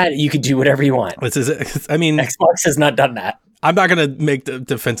you do that, you can do whatever you want. This is. I mean, Xbox has not done that. I'm not going to make the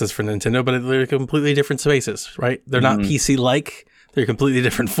defenses for Nintendo, but they're completely different spaces, right? They're not PC-like. They're completely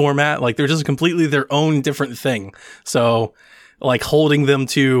different format. Like, they're just completely their own different thing. So, like, holding them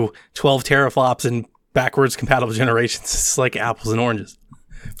to 12 teraflops and backwards compatible generations is like apples and oranges.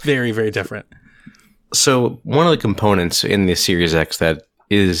 Very, very different. So one of the components in the Series X that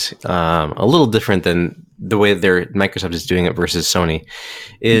is a little different than the way Microsoft is doing it versus Sony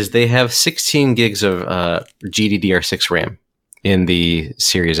is they have 16 gigs of GDDR6 RAM in the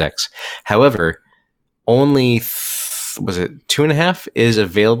Series X. However, only was it 2.5 is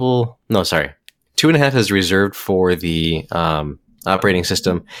available? No, sorry, 2.5 is reserved for the operating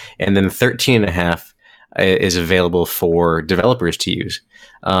system, and then 13.5 is available for developers to use.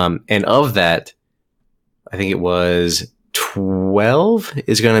 And of that, I think it was 12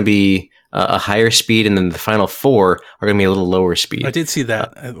 is going to be a higher speed, and then the final 4 are going to be a little lower speed. I did see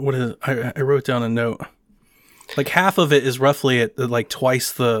that. I wrote down a note. Like, half of it is roughly at like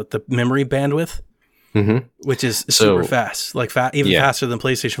twice the memory bandwidth, which is super fast, like even faster than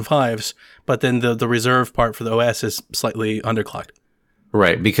PlayStation 5's. But then the reserve part for the OS is slightly underclocked.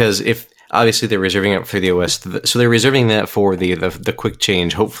 Right, because if obviously they're reserving it for the OS, so they're reserving that for the quick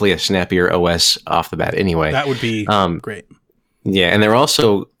change, hopefully a snappier OS off the bat anyway. That would be great. Yeah, and they're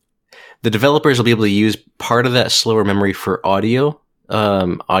also, the developers will be able to use part of that slower memory for audio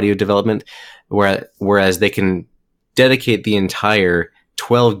development, whereas they can dedicate the entire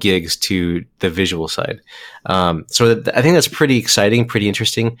 12 gigs to the visual side. So I think that's pretty exciting, pretty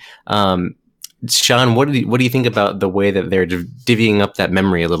interesting. Sean, what do you think about the way that they're divvying up that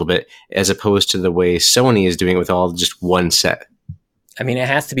memory a little bit, as opposed to the way Sony is doing it with all just one set? I mean, it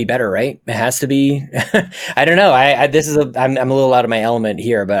has to be better, right? It has to be. I don't know. I'm a little out of my element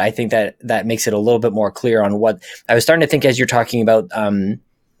here, but I think that makes it a little bit more clear on what I was starting to think as you're talking about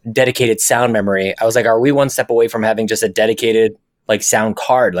dedicated sound memory. I was like, are we one step away from having just a dedicated like sound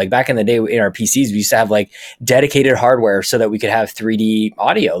card? Like back in the day in our PCs, we used to have like dedicated hardware so that we could have 3D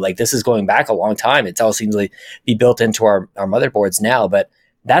audio. Like, this is going back a long time. It all seems like be built into our motherboards now, but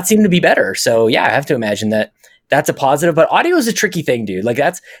that seemed to be better. So yeah, I have to imagine that that's a positive, but audio is a tricky thing, dude. Like,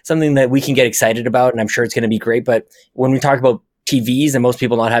 that's something that we can get excited about, and I'm sure it's going to be great. But when we talk about TVs and most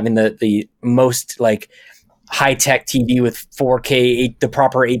people not having the most like high-tech TV with 4K, the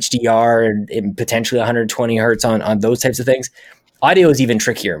proper HDR and potentially 120 hertz on those types of things, audio is even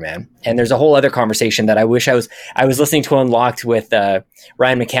trickier, man. And there's a whole other conversation that I wish I was listening to Unlocked with Ryan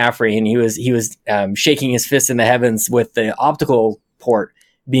McCaffrey, and he was shaking his fist in the heavens with the optical port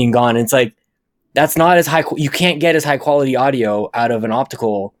being gone. And it's like, that's not as high. You can't get as high quality audio out of an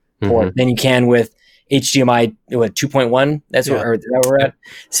optical port than you can with HDMI 2.1. That's where we're at.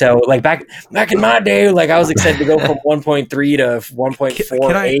 So like back in my day, like I was excited to go from 1.3 to 1.4A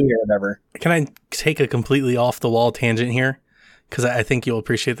or whatever. Can I take a completely off the wall tangent here? Because I think you'll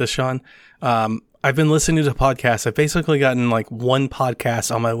appreciate this, Sean. I've been listening to podcasts. I've basically gotten like one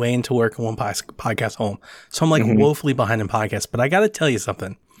podcast on my way into work and one podcast home. So I'm like woefully behind in podcasts. But I got to tell you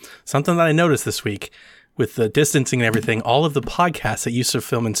something that I noticed this week with the distancing and everything. All of the podcasts that used to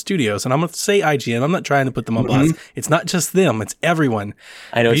film in studios, and I'm going to say IGN. I'm not trying to put them on blast. It's not just them. It's everyone.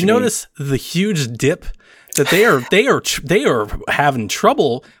 I know. Have you notice the huge dip that they are having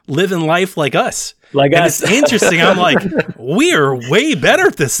trouble living life like us? Like and us. It's interesting. I'm like, we're way better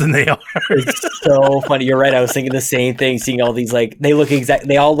at this than they are. It's so funny. You're right. I was thinking the same thing. Seeing all these like they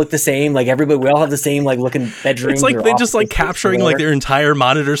all look the same. Like everybody, we all have the same like looking bedrooms. It's like they just like capturing like their entire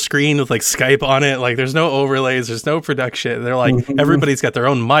monitor screen with like Skype on it. Like there's no overlays, there's no production. They're like everybody's got their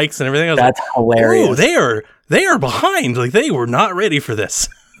own mics and everything. I was That's hilarious. Oh, they are behind. Like they were not ready for this.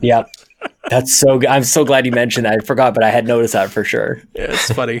 Yep. That's so good. I'm so glad you mentioned that. I forgot, but I had noticed that for sure. Yeah,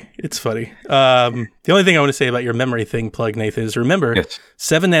 it's funny. It's funny. The only thing I want to say about your memory thing, Plug, Nathan, is remember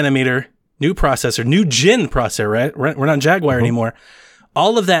 7 nanometer, new processor, new gen processor, right? We're not Jaguar anymore.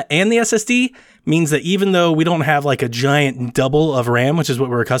 All of that and the SSD means that even though we don't have like a giant double of RAM, which is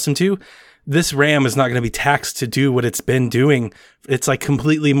what we're accustomed to, this RAM is not going to be taxed to do what it's been doing. It's like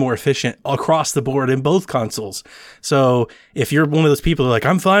completely more efficient across the board in both consoles. So if you're one of those people who are like,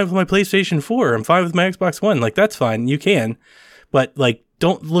 I'm fine with my PlayStation 4, I'm fine with my Xbox One, like that's fine. You can, but like,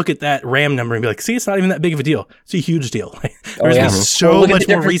 don't look at that RAM number and be like, see, it's not even that big of a deal. It's a huge deal. There's so much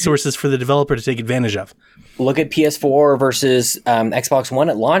more resources for the developer to take advantage of. Look at PS4 versus Xbox One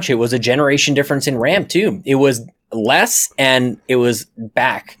at launch. It was a generation difference in RAM too. It was less and it was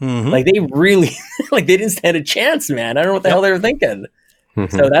back. Like they really, like they didn't stand a chance, man. I don't know what the hell they were thinking.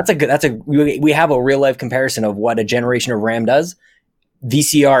 So we have a real life comparison of what a generation of RAM does.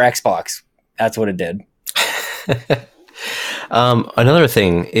 VCR Xbox. That's what it did. Another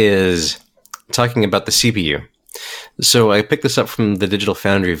thing is talking about the CPU. So I picked this up from the Digital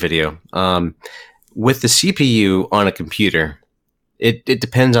Foundry video. With the CPU on a computer, it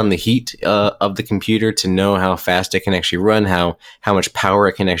depends on the heat of the computer to know how fast it can actually run, how much power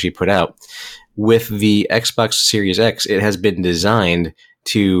it can actually put out. With the Xbox Series X, it has been designed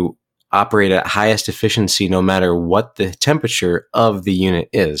to operate at highest efficiency no matter what the temperature of the unit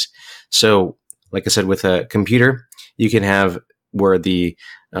is. So, like I said, with a computer, you can have where the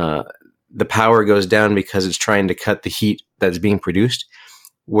power goes down because it's trying to cut the heat that's being produced.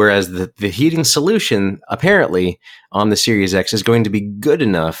 Whereas the heating solution, apparently, on the Series X is going to be good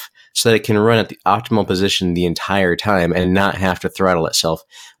enough so that it can run at the optimal position the entire time and not have to throttle itself,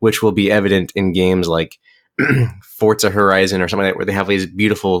 which will be evident in games like Forza Horizon or something like that, where they have these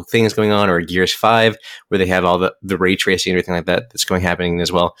beautiful things going on, or Gears 5, where they have all the ray tracing and everything like that that's happening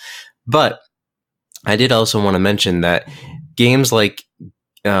as well. But I did also want to mention that games like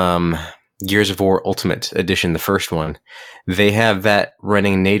Gears of War Ultimate Edition, the first one, they have that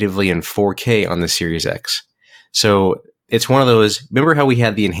running natively in 4K on the Series X. So it's one of those, remember how we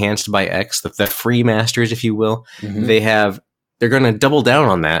had the Enhanced by X, the free masters, if you will? They're going to double down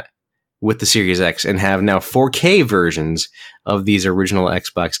on that with the Series X and have now 4K versions of these original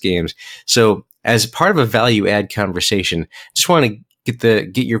Xbox games. So as part of a value add conversation, just want to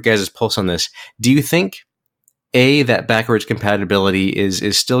get your guys' pulse on this. Do you think that backwards compatibility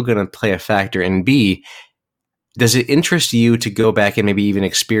is still going to play a factor, and B, does it interest you to go back and maybe even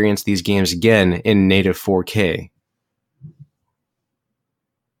experience these games again in native 4K?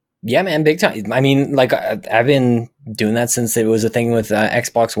 Yeah, man, big time. I mean, like I've been doing that since it was a thing with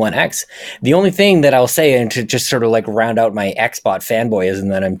Xbox One X. The only thing that I'll say, and to just sort of like round out my Xbot fanboyism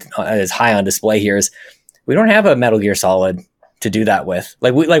that I'm as high on display here, is we don't have a Metal Gear Solid to do that with.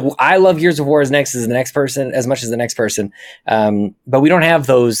 I love Gears of War as much as the next person. But we don't have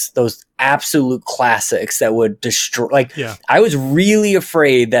those absolute classics that would destroy. I was really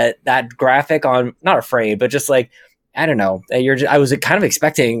afraid that graphic on, not afraid, but just like, I don't know. I was kind of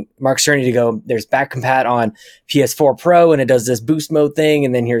expecting Mark Cerny to go, there's back compat on PS4 Pro and it does this boost mode thing.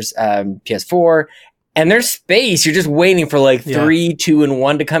 And then here's PS4 and there's space. You're just waiting for 3, 2, and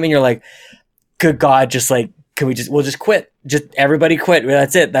 1 to come in. You're like, good God, just like, we'll just quit. Just everybody quit.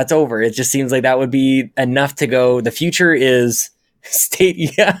 That's it. That's over. It just seems like that would be enough to go. The future is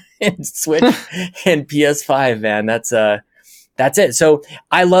Stadia and Switch and PS5, man. That's it. So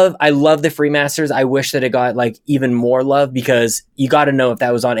I love the free masters. I wish that it got even more love, because you got to know if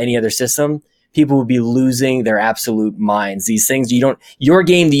that was on any other system, people would be losing their absolute minds. These things your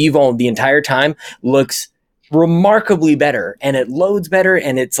game that you've owned the entire time looks remarkably better and it loads better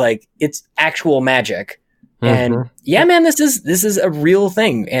and it's actual magic. And yeah, man, this is a real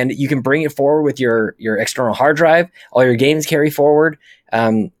thing, and you can bring it forward with your external hard drive. All your games carry forward.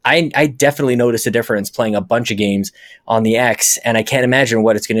 I definitely noticed a difference playing a bunch of games on the X, and I can't imagine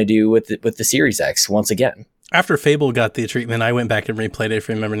what it's going to do with the Series X once again. After Fable got the treatment, I went back and replayed it, if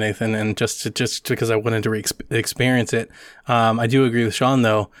you remember, Nathan, and just because I wanted to experience it. I do agree with Sean,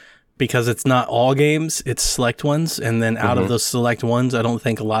 though, because it's not all games, it's select ones, and then out of those select ones, I don't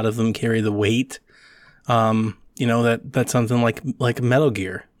think a lot of them carry the weight. That's something like Metal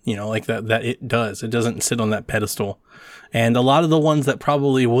Gear, like that it does. It doesn't sit on that pedestal. And a lot of the ones that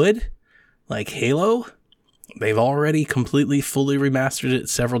probably would, like Halo, they've already completely, fully remastered it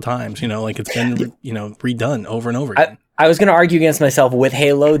several times. It's been, redone over and over again. I was going to argue against myself with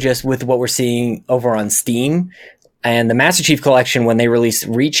Halo, just with what we're seeing over on Steam. And the Master Chief Collection, when they released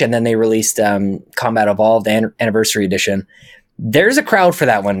Reach and then they released Combat Evolved Anniversary Edition, there's a crowd for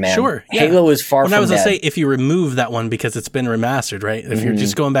that one, man. Sure. Yeah. Halo is far from dead. I was going to say, if you remove that one because it's been remastered, right? If you're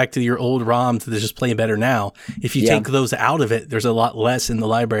just going back to your old ROM to just play better now, if you take those out of it, there's a lot less in the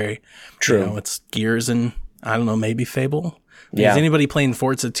library. True. It's Gears and, I don't know, maybe Fable. Yeah. Is anybody playing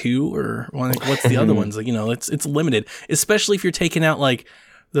Forza 2 or what's the other ones? It's limited, especially if you're taking out like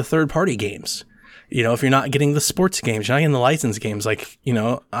the third-party games. If you're not getting the sports games, you're not getting the licensed games.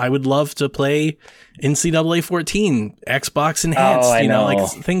 I would love to play NCAA 14, Xbox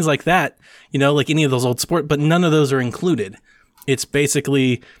Enhanced, things like that. Like any of those old sport, but none of those are included. It's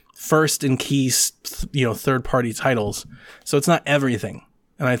basically first and key, third-party titles. So it's not everything.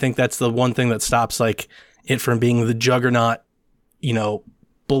 And I think that's the one thing that stops it from being the juggernaut,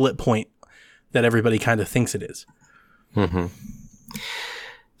 bullet point that everybody kind of thinks it is. Mm-hmm.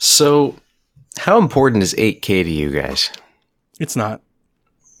 So how important is 8K to you guys? It's not.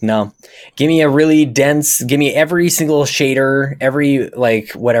 No. Give me a really dense, give me every single shader, every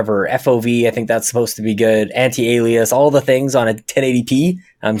whatever, FOV, I think that's supposed to be good, anti-alias, all the things on a 1080p.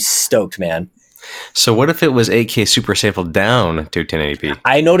 I'm stoked, man. So what if it was 8K super sampled down to 1080p?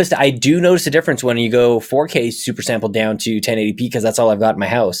 I do notice a difference when you go 4K super sampled down to 1080p because that's all I've got in my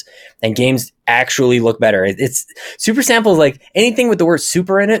house, and games actually look better. It's super samples, like anything with the word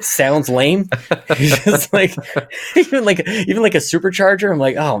super in it sounds lame. It's even like a supercharger. I'm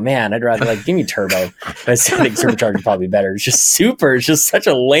like, oh man, I'd rather give me turbo. I think supercharger is probably better. It's just super. It's just such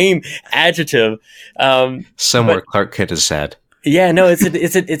a lame adjective. Somewhere Clark Kent is sad. Yeah, no,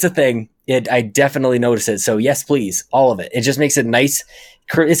 it's a thing. I definitely notice it. So yes, please, all of it. It just makes it nice.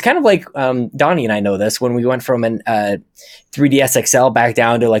 It's kind of like Donnie and I know this when we went from an 3DS XL back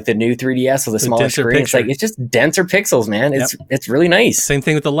down to the new 3DS with a smaller screen. Picture. It's just denser pixels, man. It's really nice. Same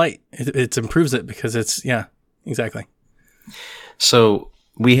thing with the light. It improves it because it's exactly. So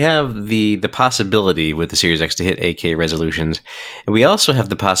we have the possibility with the Series X to hit 8K resolutions, and we also have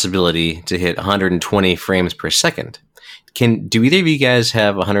the possibility to hit 120 frames per second. Do either of you guys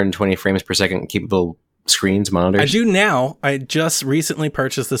have 120 frames per second capable screens, monitors? I do now. I just recently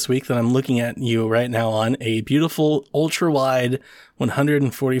purchased this week that I'm looking at you right now on a beautiful ultra-wide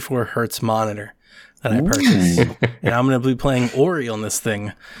 144 hertz monitor that I purchased. And I'm going to be playing Ori on this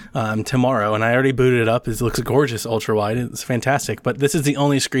thing tomorrow. And I already booted it up. It looks gorgeous ultra-wide. It's fantastic. But this is the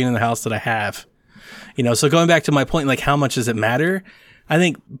only screen in the house that I have. So going back to my point, how much does it matter? I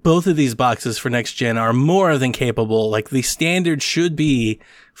think both of these boxes for next gen are more than capable. The standard should be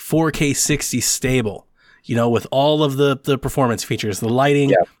 4K 60 stable, with all of the performance features, the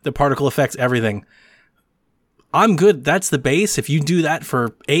lighting, the particle effects, everything. I'm good. That's the base. If you do that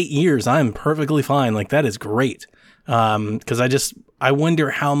for 8 years, I'm perfectly fine. That is great. Because I wonder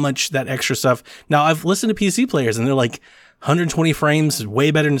how much that extra stuff. Now I've listened to PC players and they're 120 frames is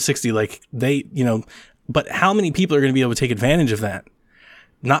way better than 60. But how many people are going to be able to take advantage of that?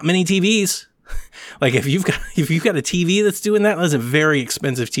 Not many TVs. If you've got a TV that's doing that, that's a very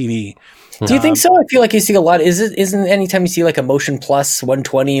expensive TV. Do you think so? I feel like you see a lot. Isn't anytime you see a Motion Plus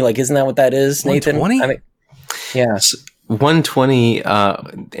 120, isn't that what that is, Nathan? 120? Yeah. 120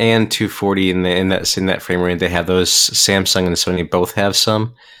 and 240 in that frame range. They have those. Samsung and Sony both have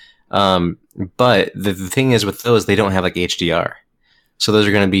some. But the thing is with those, they don't have HDR. So those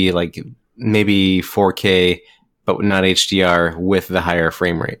are going to be maybe 4K, but not HDR with the higher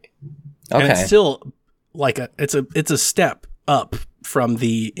frame rate. Okay. And it's still it's a step up from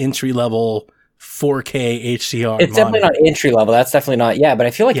the entry level 4K HDR. It's definitely not entry level. That's definitely not. Yeah, but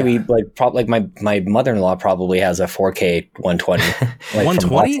I feel probably my mother-in-law probably has a 4K 120.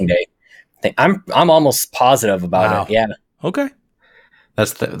 120? I'm almost positive about it. Yeah. Okay.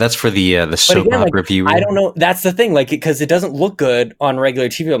 That's for the But soap again, like, opera viewer. I don't know. That's the thing, like, because it doesn't look good on regular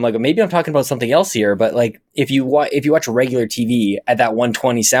TV. I'm like, maybe I'm talking about something else here. But like, if you watch regular TV at that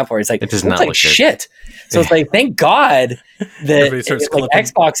 120 sample, it's like It does looks not like look good. shit. So it's like, thank God Everybody that starts like clipping.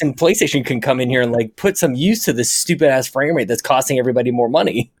 Xbox and PlayStation can come in here and like put some use to this stupid ass frame rate that's costing everybody more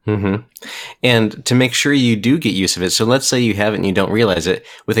money. hmm And to make sure you do get use of it, so let's say you have it and you don't realize it,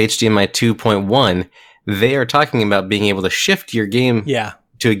 with HDMI 2.1, they are talking about being able to shift your game Yeah.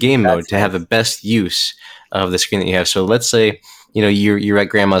 to a game mode to have the best use of the screen that you have. So let's say, you're at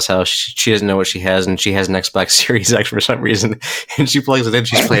grandma's house, she doesn't know what she has, and she has an Xbox Series X for some reason, and she plugs it in,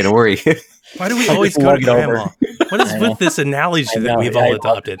 she's playing Ori. Why do we always go to walk it over. grandma? What is with this analogy I that know, we've I all know.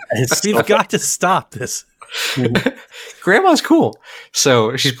 adopted? It's We've got to stop this. Grandma's cool.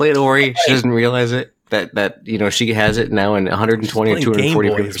 So she's playing Ori, she doesn't realize it, that she has it now in 120 or Playing Game 240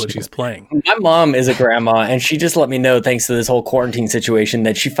 Boy frames is per what she's second. playing. My mom is a grandma, and she just let me know, thanks to this whole quarantine situation,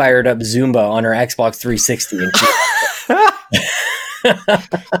 that she fired up Zumba on her Xbox 360. And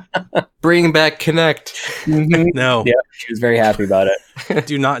Bring back Kinect. No, Yeah, she was very happy about it.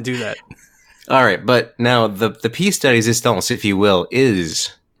 do not do that. All right, but now the piece de resistance, if you will,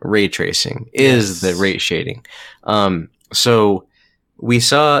 is ray tracing, is Yes. the rate shading. So we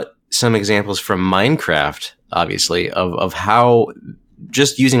saw some examples from Minecraft, obviously, of how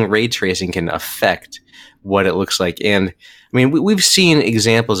just using ray tracing can affect what it looks like. And I mean, we've seen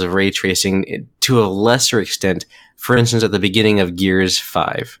examples of ray tracing to a lesser extent. For instance, at the beginning of Gears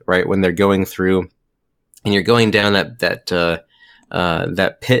 5, right, when they're going through and you're going down that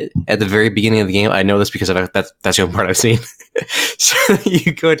pit at the very beginning of the game. I know this because that's the only part I've seen. So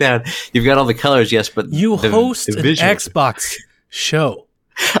you go down, you've got all the colors, yes, but You the host an visual- Xbox show.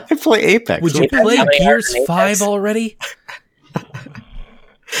 I play Apex. Would you Apex, play how many hours Gears in Apex? 5 already?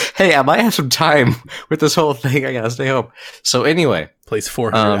 Hey, I might have some time with this whole thing. I gotta stay home. So anyway, Plays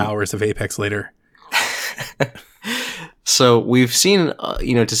 400 hours of Apex later. so we've seen,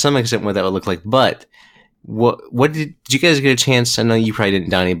 to some extent what that would look like. But what did you guys get a chance? I know you probably didn't,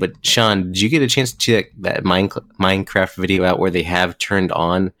 Donnie, but Sean, did you get a chance to check that Minecraft video out where they have turned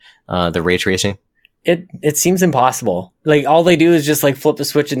on the ray tracing? It seems impossible. Like, all they do is just like flip the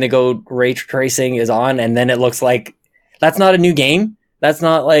switch and they go ray tracing is on, and then it looks like that's not a new game. That's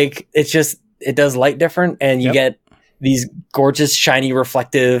not like, it's just, it does light different, and you Yep. get these gorgeous, shiny,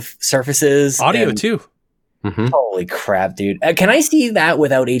 reflective surfaces. Audio and- too. Mm-hmm. Holy crap, dude! Can I see that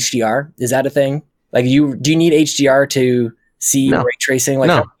without HDR? Is that a thing? Like, do you need HDR to see No. ray tracing?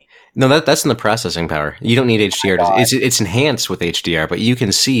 Like, No, that's in the processing power. You don't need HDR. God. It's enhanced with HDR, but you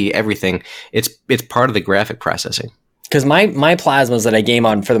can see everything. It's part of the graphic processing. because my plasmas that I game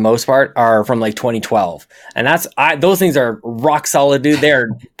on for the most part are from like 2012, and those things are rock solid, dude. They're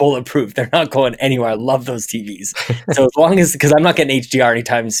bulletproof. They're not going anywhere. I love those TVs. So as long as, because I'm not getting HDR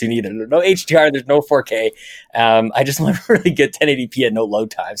anytime soon either. There's no HDR. There's no 4K. I just want really good 1080p at no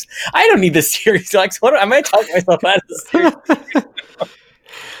load times. I don't need this series. Like, what am I talking myself out of this series?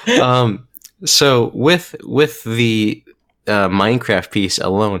 So with the Minecraft piece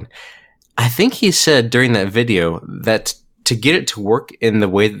alone, I think he said during that video that to get it to work in the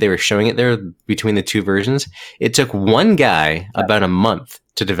way that they were showing it there between the two versions, it took one guy about a month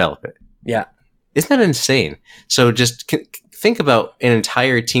to develop it. Yeah. Isn't that insane? So just think about an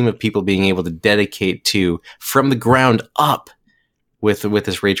entire team of people being able to dedicate to, from the ground up, with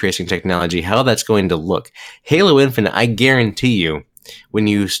this ray tracing technology, how that's going to look. Halo Infinite, I guarantee you, when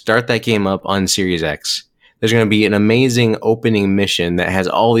you start that game up on Series X, there's going to be an amazing opening mission that has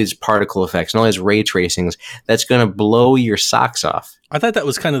all these particle effects and all these ray tracings that's going to blow your socks off. I thought that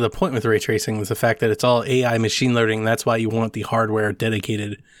was kind of the point with ray tracing, was the fact that it's all AI machine learning. That's why you want the hardware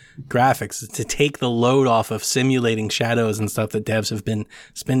dedicated graphics, to take the load off of simulating shadows and stuff that devs have been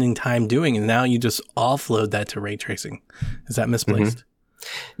spending time doing. And now you just offload that to ray tracing. Is that misplaced?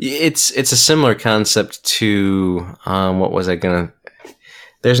 It's a similar concept to, what was I going to...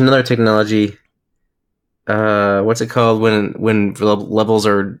 There's another technology... what's it called when levels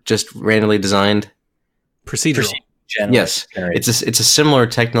are just randomly designed? Procedural. Yes, it's a similar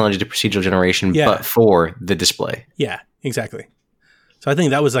technology to procedural generation, Yeah. but for the display. Yeah, exactly. So I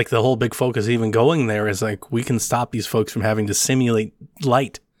think that was like the whole big focus even going there, is like, we can stop these folks from having to simulate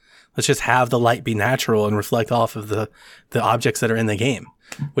light. Let's just have the light be natural and reflect off of the objects that are in the game,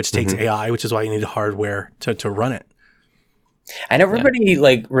 which takes AI, which is why you need hardware to run it. And everybody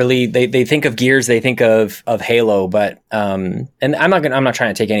like really they think of Gears, they think of Halo, but and I'm not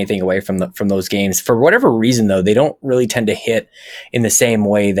trying to take anything away from those games. For whatever reason though, they don't really tend to hit in the same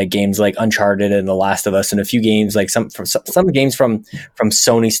way that games like Uncharted and The Last of Us and a few games like some games from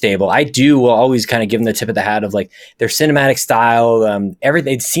Sony stable. I will always kind of give them the tip of the hat of like their cinematic style,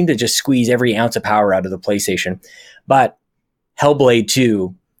 they seem to just squeeze every ounce of power out of the PlayStation. But Hellblade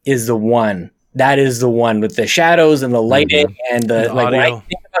 2 is the one. That is the one with the shadows and the lighting and the like. Audio.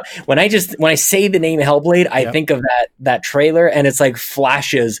 When I say the name Hellblade, I think of that trailer, and it's like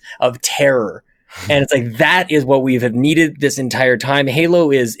flashes of terror, and it's like that is what we have needed this entire time.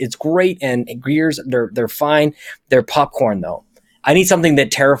 Halo it's great, and Gears they're fine. They're popcorn though. I need something that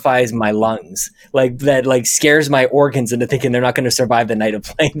terrifies my lungs, like that, like scares my organs into thinking they're not going to survive the night of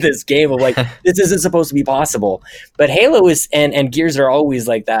playing this game. Of like this isn't supposed to be possible. But Halo is and Gears are always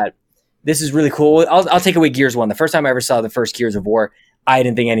like that. This is really cool. I'll take away Gears 1. The first time I ever saw the first Gears of War, I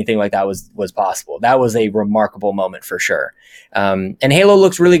didn't think anything like that was possible. That was a remarkable moment for sure. And Halo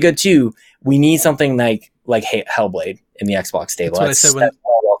looks really good too. We need something like Hellblade in the Xbox stable. That's what I said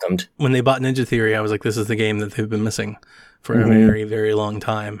all welcomed. when they bought Ninja Theory. I was like, this is the game that they've been missing for a very, very long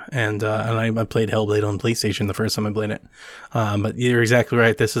time. And I played Hellblade on PlayStation the first time I played it. But you're exactly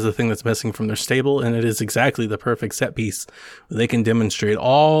right. This is the thing that's missing from their stable, and it is exactly the perfect set piece where they can demonstrate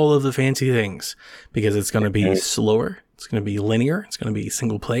all of the fancy things because it's going to be slower. It's going to be linear. It's going to be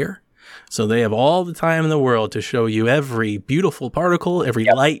single player. So they have all the time in the world to show you every beautiful particle, every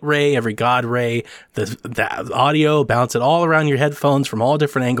light ray, every god ray, the audio, bounce it all around your headphones from all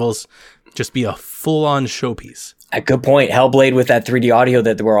different angles. Just be a full-on showpiece. A good point. Hellblade with that 3D audio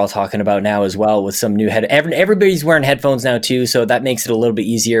that we're all talking about now as well, with some new everybody's wearing headphones now too, so that makes it a little bit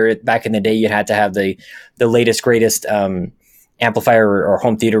easier. Back in the day, you had to have the latest greatest amplifier or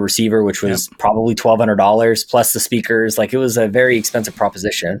home theater receiver, which was probably $1,200 plus the speakers. Like it was a very expensive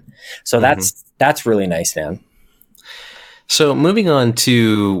proposition. So that's really nice, man. So moving on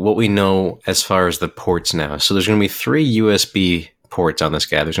to what we know as far as the ports now. So there's going to be 3 USB ports on this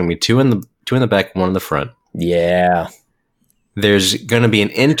guy. There's going to be two in the back, one in the front. Yeah. There's going to be an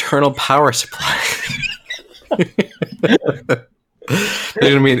internal power supply. There's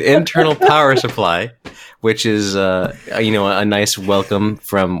going to be an internal power supply, which is a nice welcome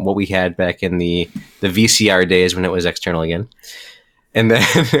from what we had back in the VCR days when it was external again. And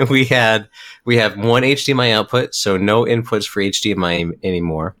then we have one HDMI output, so no inputs for HDMI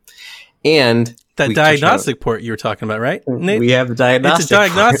anymore. And that diagnostic port you were talking about, right, Nate? We have the diagnostic. It's a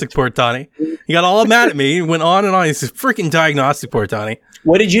diagnostic port, Donnie. You got all mad at me. Went on and on. It's a freaking diagnostic port, Donnie.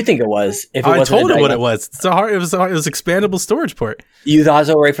 What did you think it was? If I told him what it was. It was expandable storage port. You thought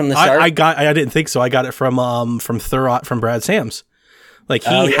so right from the start? I didn't think so. I got it from Thurrott from Brad Sams. Like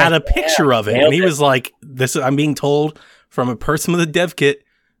he had a picture of it, and he was like, "This." I'm being told from a person with a dev kit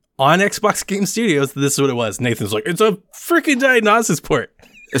on Xbox Game Studios that this is what it was. Nathan's like, "It's a freaking diagnosis port."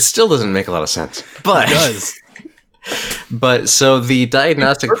 It still doesn't make a lot of sense, but it does. But so the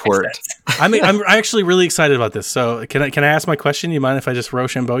diagnostic port. I'm actually really excited about this. So can I ask my question? You mind if I just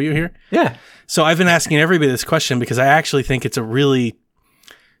Rochambeau you here? Yeah. So I've been asking everybody this question because I actually think it's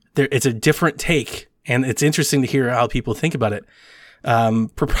it's a different take, and it's interesting to hear how people think about it.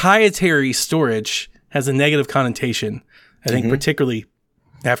 Proprietary storage has a negative connotation, I think, particularly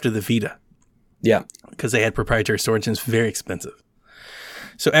after the Vita. Yeah. Because they had proprietary storage and it's very expensive.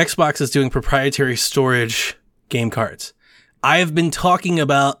 So Xbox is doing proprietary storage game cards. I have been talking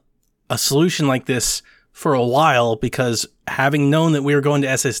about a solution like this for a while because having known that we were going to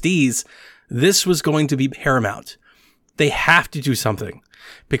SSDs, this was going to be paramount. They have to do something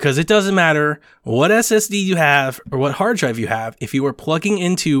because it doesn't matter what SSD you have or what hard drive you have. If you are plugging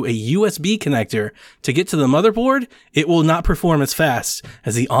into a USB connector to get to the motherboard, it will not perform as fast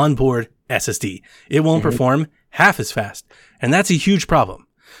as the onboard SSD. It won't perform half as fast. And that's a huge problem.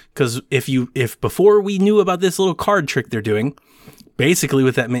 Because if before we knew about this little card trick they're doing, basically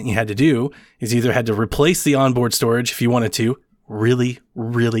what that meant you had to do is either had to replace the onboard storage if you wanted to, really,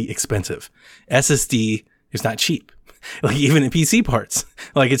 really expensive. SSD is not cheap. Like even in PC parts,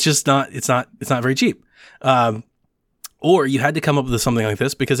 like it's not very cheap. Or you had to come up with something like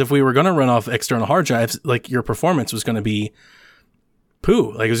this because if we were going to run off external hard drives, like your performance was going to be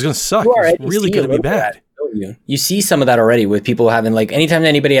poo. Like it was going to suck. It was really going to be bad. You see some of that already with people having like anytime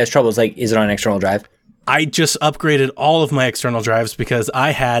anybody has trouble, it's like, is it on an external drive? I just upgraded all of my external drives because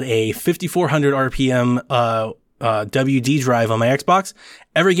I had a 5400 RPM WD drive on my Xbox.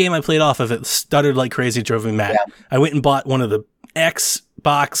 Every game I played off of it stuttered like crazy, drove me mad. Yeah. I went and bought one of the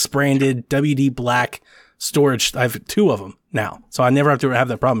Xbox branded WD black storage. I have 2 of them now, so I never have to have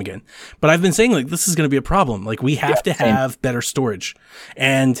that problem again. But I've been saying, like, this is going to be a problem. Like, we have to have better storage,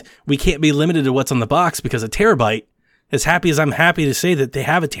 and we can't be limited to what's on the box, because a terabyte, as happy as I'm happy to say that they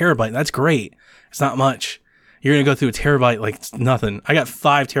have a terabyte, that's great. It's not much. You're going to go through a terabyte like it's nothing. I got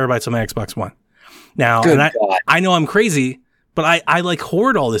 5 terabytes on my Xbox One now. Good and God. I know I'm crazy, but I like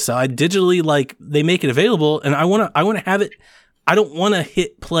hoard all this stuff. I digitally, like, they make it available, and I want to have it. I don't want to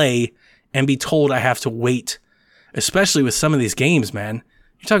hit play and be told I have to wait, especially with some of these games, man.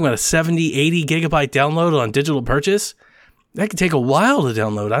 You're talking about a 70, 80 gigabyte download on digital purchase. That could take a while to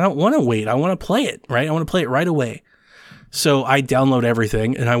download. I don't want to wait. I want to play it, right? I want to play it right away. So I download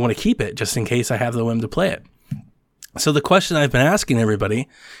everything, and I want to keep it just in case I have the whim to play it. So the question I've been asking everybody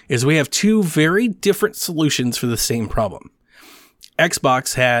is, we have 2 very different solutions for the same problem.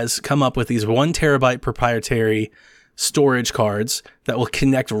 Xbox has come up with these 1 terabyte proprietary storage cards that will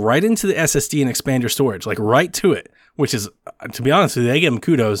connect right into the SSD and expand your storage, like right to it, which is, to be honest with you, they give them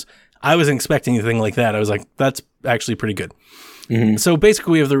kudos. I wasn't expecting anything like that. I was like, that's actually pretty good. Mm-hmm. So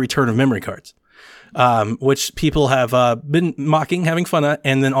basically we have the return of memory cards, which people have been mocking, having fun at,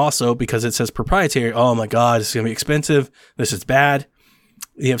 and then also because it says proprietary, oh my God, it's going to be expensive. This is bad.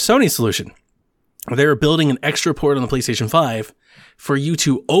 You have Sony's solution. They're building an extra port on the PlayStation 5 for you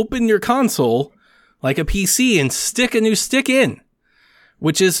to open your console like a PC and stick a new stick in,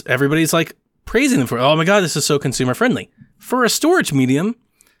 which is, everybody's like praising them for, oh my God, this is so consumer friendly. For a storage medium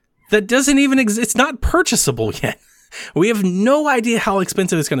that doesn't even exist, it's not purchasable yet. We have no idea how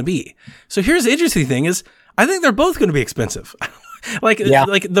expensive it's going to be. So here's the interesting thing is, I think they're both going to be expensive.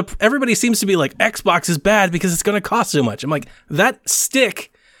 Everybody seems to be like, Xbox is bad because it's going to cost so much. I'm like,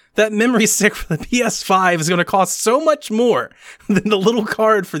 that memory stick for the PS5 is going to cost so much more than the little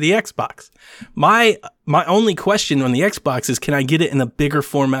card for the Xbox. My only question on the Xbox is, can I get it in a bigger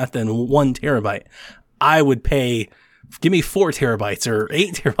format than 1 terabyte? I would pay, give me 4 terabytes or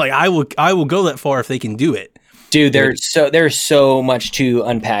 8 terabytes. I will go that far if they can do it. Dude, there's so much to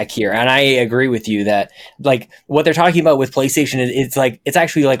unpack here, and I agree with you that, like, what they're talking about with PlayStation is it's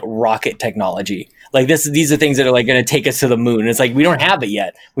actually like rocket technology. Like these are things that are like going to take us to the moon. It's like, we don't have it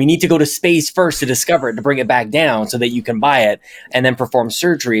yet. We need to go to space first to discover it, to bring it back down so that you can buy it and then perform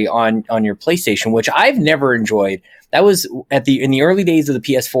surgery on your PlayStation, which I've never enjoyed. That was in the early days of the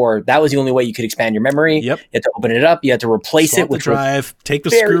PS4. That was the only way you could expand your memory. Yep. You had to open it up. You had to replace Swap it with the drive, take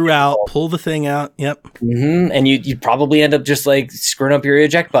the screw out, pull the thing out. Yep. Mm-hmm. And you'd probably end up just like screwing up your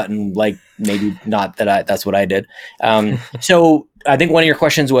eject button. Like, maybe not that's what I did. So I think one of your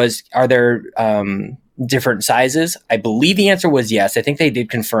questions was, are there different sizes? I believe the answer was yes. I think they did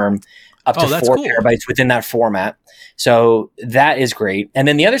confirm up to 4 terabytes within that format. So that is great. And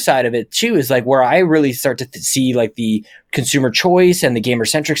then the other side of it too is like where I really start to see like the consumer choice and the gamer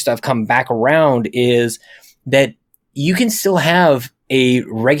centric stuff come back around, is that you can still have a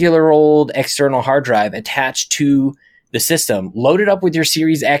regular old external hard drive attached to the system, loaded up with your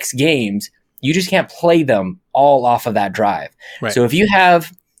Series X games. You just can't play them all off of that drive. Right. So if you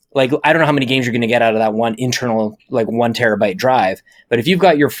have, like, I don't know how many games you're going to get out of that one internal, like 1 terabyte drive, but if you've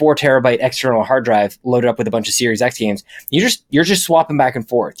got your 4 terabyte external hard drive loaded up with a bunch of Series X games, you're just swapping back and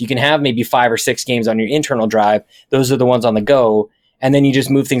forth. You can have maybe 5 or 6 games on your internal drive. Those are the ones on the go. And then you just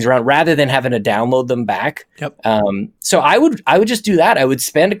move things around rather than having to download them back. Yep. So I would just do that. I would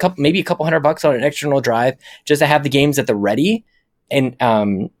spend maybe a couple $100 on an external drive just to have the games at the ready, and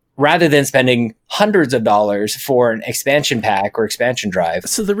rather than spending hundreds of dollars for an expansion pack or expansion drive.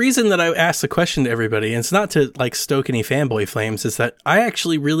 So the reason that I asked the question to everybody, and it's not to like stoke any fanboy flames, is that I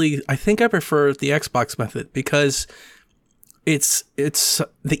actually I think I prefer the Xbox method because it's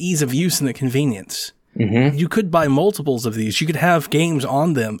the ease of use and the convenience. Mm-hmm. You could buy multiples of these. You could have games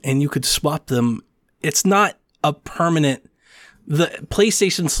on them and you could swap them. It's not a permanent. The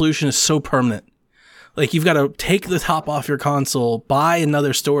PlayStation solution is so permanent. Like, you've got to take the top off your console, buy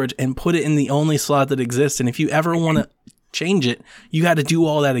another storage, and put it in the only slot that exists. And if you ever want to change it, you got to do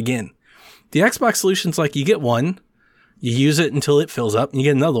all that again. The Xbox solution's like, you get one, you use it until it fills up, and you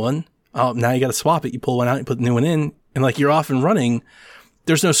get another one. Oh, now you got to swap it. You pull one out, you put the new one in, and like, you're off and running.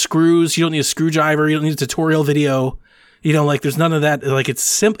 There's no screws. You don't need a screwdriver. You don't need a tutorial video. You know, like, there's none of that. Like, it's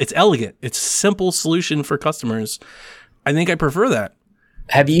simple. It's elegant. It's a simple solution for customers. I think I prefer that.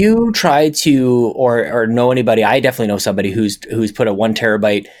 Have you tried to, or know anybody? I definitely know somebody who's put a 1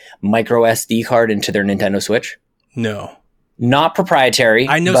 terabyte micro SD card into their Nintendo Switch. No, not proprietary.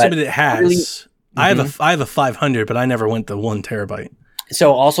 I know somebody that has. Really, I have a 500, but I never went the 1 terabyte.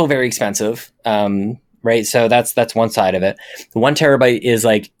 So also very expensive. right? So that's one side of it. The 1 terabyte is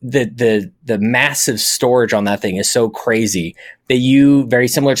like the massive storage on that thing is so crazy that you, very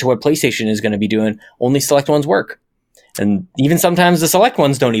similar to what PlayStation is going to be doing, only select ones work. And even sometimes the select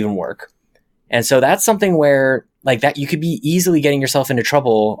ones don't even work. And so that's something where like that you could be easily getting yourself into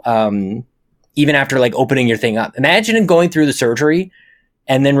trouble even after like opening your thing up. Imagine going through the surgery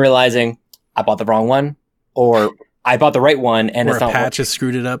and then realizing I bought the wrong one, or I bought the right one and or it's a not patch working. has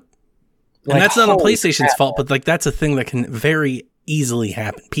screwed it up. Like, And that's not on holy PlayStation's crap, fault, man. but like that's a thing that can very easily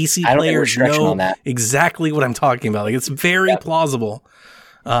happen. PC I don't think we're players stretching know on that. exactly what I'm talking about. Like it's very plausible.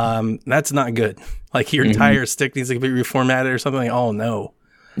 That's not good. Like your entire stick needs to be reformatted or something. Like, oh no.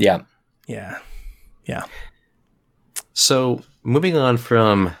 Yeah. Yeah. So moving on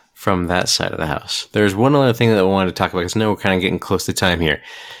from that side of the house, there's one other thing that I wanted to talk about because I know we're kind of getting close to time here.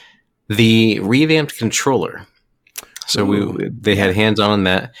 The revamped controller. So they had hands on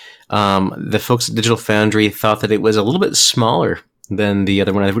that. The folks at Digital Foundry thought that it was a little bit smaller than the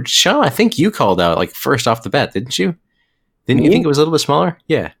other one. Which, Sean, I think you called out like first off the bat, didn't you? Didn't you think it was a little bit smaller?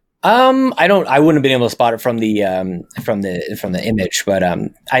 Yeah. I wouldn't have been able to spot it from the image, but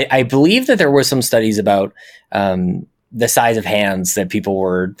I believe that there were some studies about the size of hands that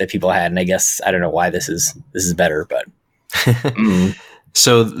people had, and I guess I don't know why this is better, but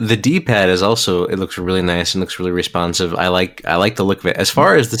So the D-pad is also, it looks really nice and looks really responsive. I like the look of it. As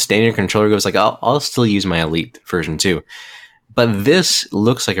far as the standard controller goes, like I'll still use my Elite version too. But this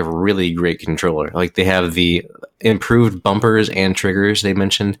looks like a really great controller. Like they have the improved bumpers and triggers they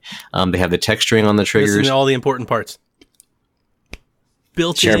mentioned. They have the texturing on the triggers. Listen to all the important parts.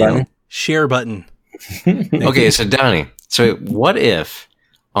 Share button. Share button. Okay, so Donnie, so what if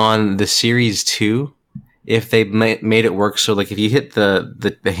on the Series 2, if they made it work so like if you hit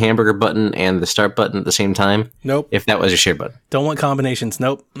the hamburger button and the start button at the same time, Nope. if that was your share button. Don't want combinations.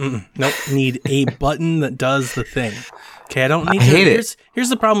 Nope. Nope. Need a button that does the thing. Okay, I don't need I hate it. Here's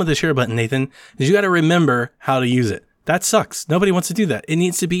the problem with the share button, Nathan, is you got to remember how to use it. That sucks. Nobody wants to do that. It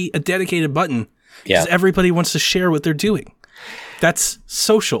needs to be a dedicated button because everybody wants to share what they're doing. That's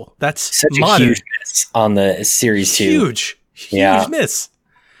social. That's such modern. a huge miss on the Series 2. Huge miss.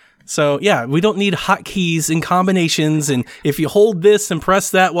 So yeah, we don't need hotkeys and combinations. And if you hold this and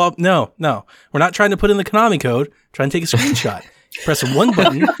press that, well, no, we're not trying to put in the Konami code. We're trying to take a screenshot. Press one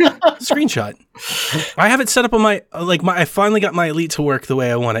button, screenshot. I have it set up on I finally got my Elite to work the way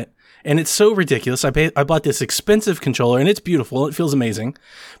I want it. And it's so ridiculous. I bought this expensive controller and it's beautiful. It feels amazing.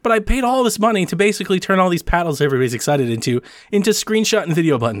 But I paid all this money to basically turn all these paddles everybody's excited into screenshot and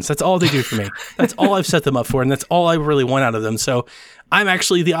video buttons. That's all they do for me. That's all I've set them up for. And that's all I really want out of them. So I'm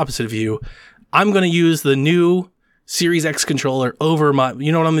actually the opposite of you. I'm going to use the new Series X controller over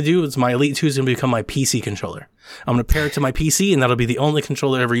you know what I'm going to do? It's my Elite 2 is going to become my PC controller. I'm going to pair it to my PC and that'll be the only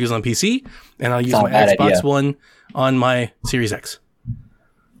controller I ever use on PC. And I'll use my Xbox One on my Series X.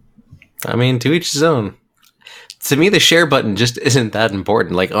 I mean, to each his own. To me, the share button just isn't that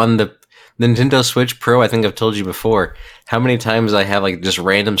important. Like on the Nintendo Switch Pro, I think I've told you before how many times I have like just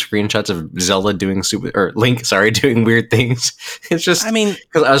random screenshots of Zelda doing Link doing weird things. It's just,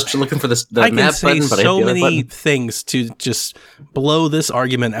 because I was looking for the map button, but so I hit the other many button. things to just blow this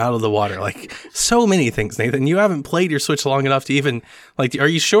argument out of the water. Like so many things, Nathan. You haven't played your Switch long enough to even like. Are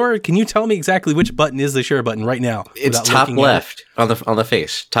you sure? Can you tell me exactly which button is the share button right now? It's top left on the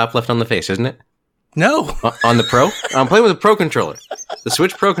face. Top left on the face, isn't it? No. On the Pro? I'm playing with a Pro controller. The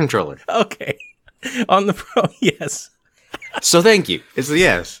Switch Pro controller. Okay. On the Pro, yes. So thank you. It's a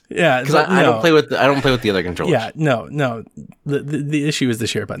yes. Yeah. Because I don't play with the other controllers. Yeah, no. The issue is the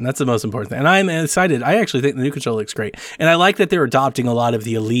share button. That's the most important thing. And I'm excited. I actually think the new controller looks great. And I like that they're adopting a lot of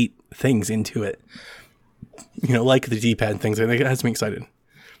the Elite things into it. You know, like the D-pad and things. I think it has me excited.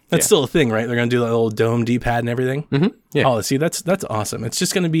 That's still a thing, right? They're going to do that little dome D-pad and everything. Mm-hmm. Yeah. Oh, see, that's awesome. It's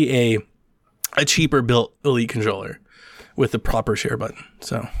just going to be a cheaper built Elite controller with the proper share button.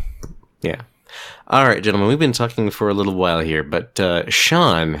 So, yeah. All right, gentlemen, we've been talking for a little while here, but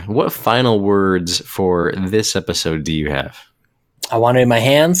Sean, what final words for this episode do you have? I want it in my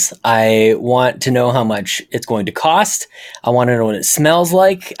hands. I want to know how much it's going to cost. I want to know what it smells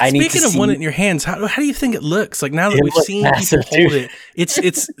like. Speaking of one in your hands, how do you think it looks? Like now that we've seen people hold it,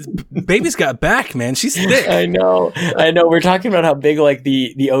 it's baby's got back, man. She's thick. I know. We're talking about how big like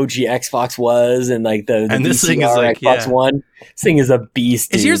the OG Xbox was, and like the this thing is like Xbox One. This thing is a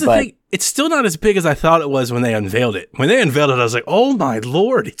beast. Here's the thing. It's still not as big as I thought it was when they unveiled it. When they unveiled it, I was like, "Oh my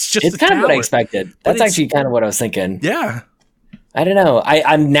lord!" It's kind of what I expected. That's actually kind of what I was thinking. Yeah. I don't know.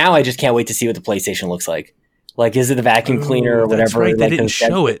 I just can't wait to see what the PlayStation looks like. Like, is it the vacuum cleaner or whatever? That's right. They like didn't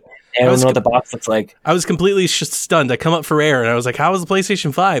show it. They don't know what the box looks like. I was completely stunned. I come up for air and I was like, "How was the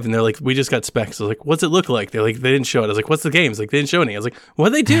PlayStation 5?" And they're like, "We just got specs." I was like, "What's it look like?" They're like, "They didn't show it." I was like, "What's the games?" Like, they didn't show any. I was like,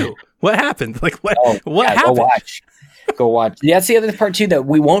 "What'd they do? What happened? Like, what happened?" Go watch. Yeah, that's the other part too that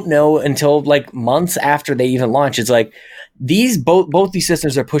we won't know until like months after they even launch. It's like these both these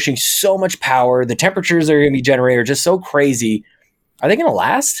systems are pushing so much power. The temperatures are going to be generated just so crazy. Are they going to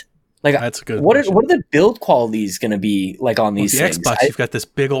last? Like, that's a good. What are the build qualities going to be like on these things? Xbox, you've got this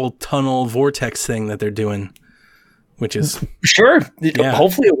big old tunnel vortex thing that they're doing, which is sure. Yeah.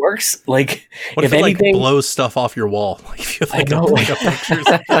 Hopefully it works. Like, what if it anything, like blows stuff off your wall? Like, if you have like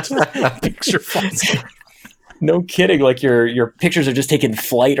a picture falls. No kidding. Like your pictures are just taking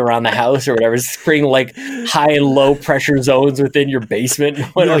flight around the house or whatever. It's creating like high and low pressure zones within your basement. You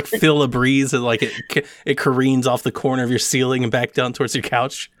like feel a breeze and like it careens off the corner of your ceiling and back down towards your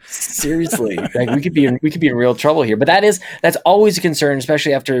couch. Seriously, like we could be in real trouble here. But that's always a concern,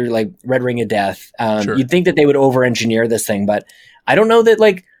 especially after like Red Ring of Death. Sure. You'd think that they would over engineer this thing, but I don't know that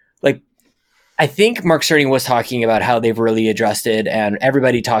like I think Mark Cerny was talking about how they've really adjusted, and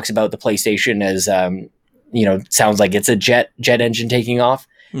everybody talks about the PlayStation as sounds like it's a jet engine taking off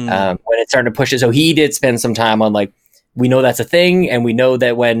when it's starting to push it. So he did spend some time on like, we know that's a thing. And we know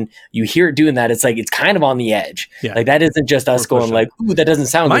that when you hear it doing that, it's like, it's kind of on the edge. Yeah. Like that isn't just us going like, ooh, that doesn't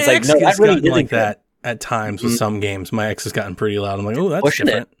sound good. It's like, no, that really isn't like that at times with some games. My ex has gotten pretty loud. I'm like, oh, that's pushing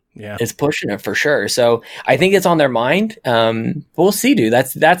different. Yeah. It's pushing it for sure. So I think it's on their mind. We'll see, dude.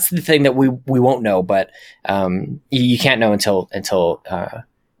 That's the thing that we won't know, but you can't know until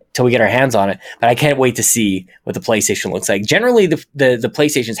we get our hands on it. But I can't wait to see what the PlayStation looks like. Generally, the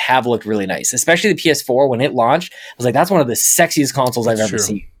PlayStations have looked really nice, especially the PS4 when it launched. I was like, that's one of the sexiest consoles I've ever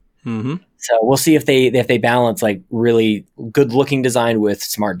seen. Mm-hmm. So we'll see if they balance like really good looking design with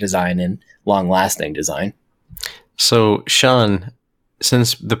smart design and long lasting design. So Sean,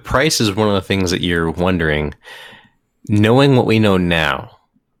 since the price is one of the things that you're wondering, knowing what we know now,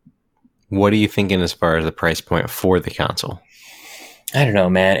 what are you thinking as far as the price point for the console? I don't know,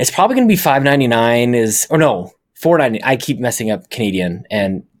 man. It's probably going to be $599 $4.99. I keep messing up Canadian,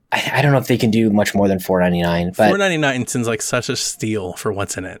 and I don't know if they can do much more than $4.99. But $4.99 seems like such a steal for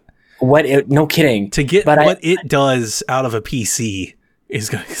what's in it. No kidding. To get it does out of a PC is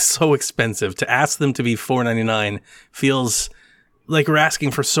so expensive. To ask them to be $4.99 feels like we're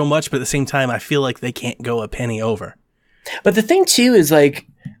asking for so much, but at the same time, I feel like they can't go a penny over. But the thing too is like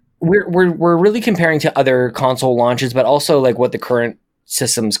we're really comparing to other console launches, but also like what the current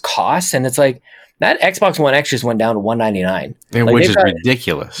systems cost, and it's like that Xbox One X just went down to $199, which is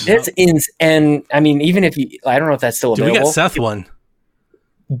ridiculous. It's and I mean, even if I don't know if that's still available. We got Seth one.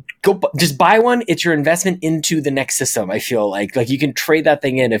 Just buy one. It's your investment into the next system. I feel like you can trade that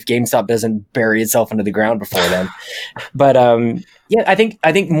thing in if GameStop doesn't bury itself into the ground before then. But yeah, I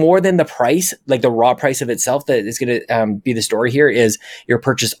think more than the price, like the raw price of itself, that is going to be the story here is your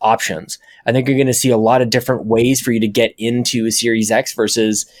purchase options. I think you're going to see a lot of different ways for you to get into a Series X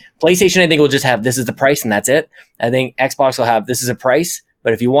versus PlayStation. I think will just have this is the price and that's it. I think Xbox will have this is a price,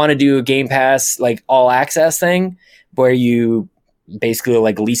 but if you want to do a Game Pass like all access thing where you basically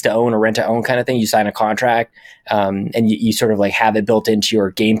like lease to own or rent to own kind of thing, you sign a contract and you sort of like have it built into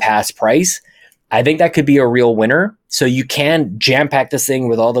your Game Pass price. I think that could be a real winner. So you can jam pack this thing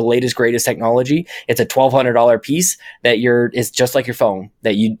with all the latest, greatest technology. It's a $1,200 piece that it's just like your phone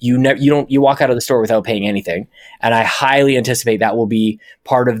that you walk out of the store without paying anything. And I highly anticipate that will be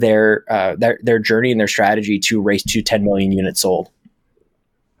part of their journey and their strategy to race to 10 million units sold.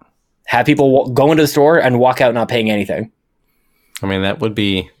 Have people go into the store and walk out not paying anything. I mean, that would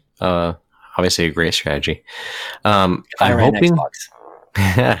be obviously a great strategy. I'm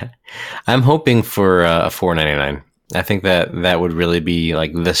hoping for a $499. I think that would really be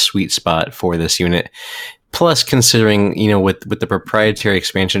like the sweet spot for this unit. Plus, considering with the proprietary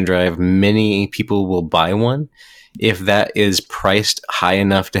expansion drive, many people will buy one. If that is priced high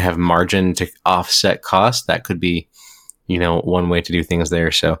enough to have margin to offset cost, that could be one way to do things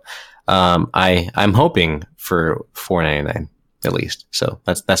there. So I'm hoping for $499. At least. So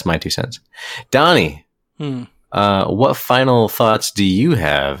that's my 2 cents. Donnie, what final thoughts do you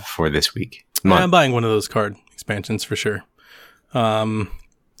have for this week? I'm buying one of those card expansions for sure.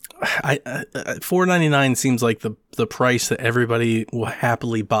 $4.99 seems like the price that everybody will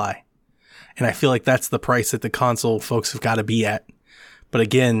happily buy. And I feel like that's the price that the console folks have got to be at. But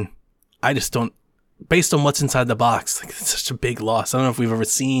again, I just don't, based on what's inside the box, like it's such a big loss. I don't know if we've ever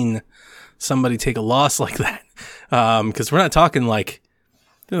seen somebody take a loss like that. Because we're not talking like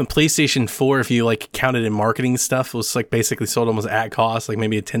The PlayStation 4, if you like counted in marketing stuff, was like basically sold almost at cost, like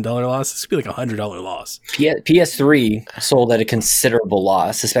maybe a $10 loss. This could be like a $100 loss. PS3 sold at a considerable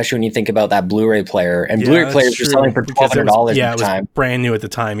loss, especially when you think about that Blu-ray player. And Blu-ray players were selling for $1,200 at the time. Brand new at the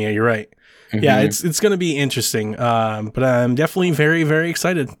time. Yeah, you're right. Yeah, it's going to be interesting. But I'm definitely very, very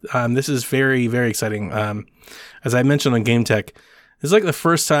excited. This is very, very exciting. As I mentioned on Game Tech, this is like the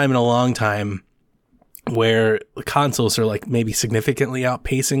first time in a long time where the consoles are like maybe significantly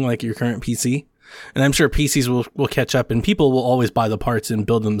outpacing like your current PC. And I'm sure PCs will catch up, and people will always buy the parts and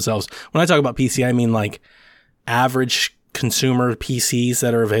build them themselves. When I talk about PC, I mean like average consumer PCs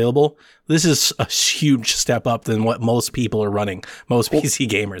that are available. This is a huge step up than what most people are running, most PC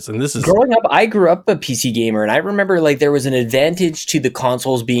gamers. And this is growing up. I grew up a PC gamer, and I remember like there was an advantage to the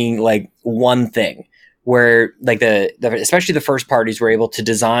consoles being like one thing, where like the especially the first parties were able to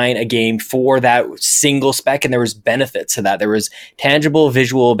design a game for that single spec, and there was benefits to that. There was tangible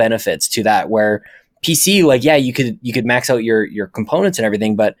visual benefits to that, where PC, like, yeah, you could max out your components and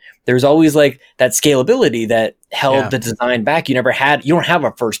everything, but there's always like that scalability that held the design back. You don't have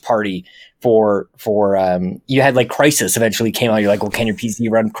a first party for you had like Crysis eventually came out. You're like, well, can your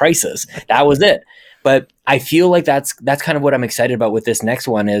PC run Crysis? That was it. But I feel like that's kind of what I'm excited about with this next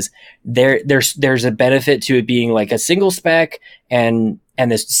one is there's a benefit to it being like a single spec and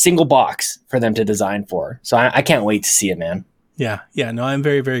this single box for them to design for. So I can't wait to see it, man. Yeah. No, I'm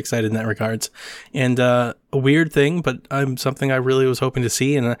very, very excited in that regards. And a weird thing, but something I really was hoping to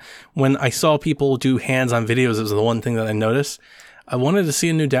see. And when I saw people do hands-on videos, it was the one thing that I noticed. I wanted to see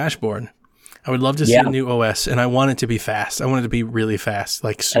a new dashboard. I would love to see a new OS, and I want it to be fast. I want it to be really fast,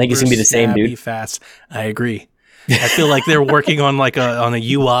 like super I think it's gonna be the same, dude. Fast. I agree. I feel like they're working on like on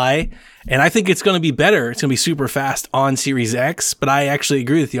a UI, and I think it's going to be better. It's going to be super fast on Series X, but I actually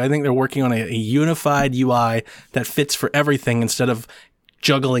agree with you. I think they're working on a unified UI that fits for everything instead of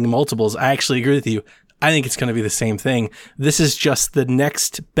juggling multiples. I actually agree with you. I think it's going to be the same thing. This is just the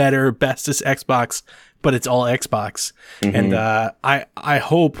next better, bestest Xbox, but it's all Xbox. And I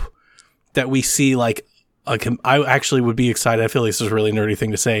hope that we see like I actually would be excited. I feel like this is a really nerdy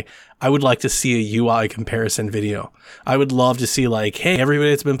thing to say. I would like to see a UI comparison video. I would love to see like, hey, everybody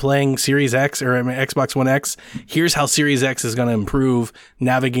that's been playing Series X or Xbox One X, here's how Series X is going to improve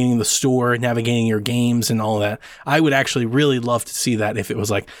navigating the store, navigating your games and all that. I would actually really love to see that if it was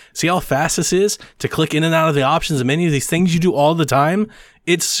like, see how fast this is to click in and out of the options and many of these things you do all the time.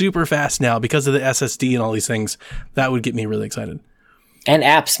 It's super fast now because of the SSD and all these things. That would get me really excited. And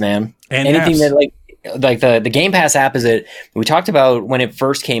apps, man. And anything apps. that the Game Pass app is it. We talked about when it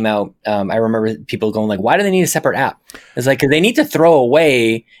first came out. I remember people going like, "Why do they need a separate app?" It's like because they need to throw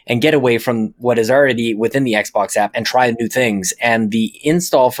away and get away from what is already within the Xbox app and try new things. And the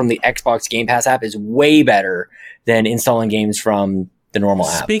install from the Xbox Game Pass app is way better than installing games from the normal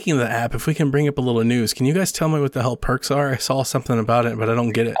app. Speaking of the app, if we can bring up a little news, can you guys tell me what the hell perks are? I saw something about it, but I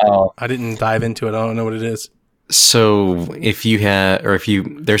don't get it. I didn't dive into it. I don't know what it is. So if you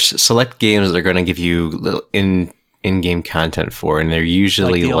there's select games that are going to give you little in-game content for, and they're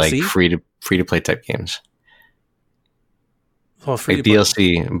usually like free to play type games. Well, free like to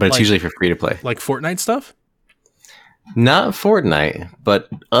DLC, but it's usually for free to play. Like Fortnite stuff? Not Fortnite, but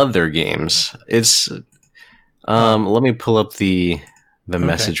other games. It's let me pull up the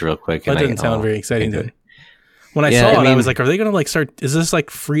message real quick. That doesn't sound very exciting to me. When I saw it, I was like, are they going to like start, is this like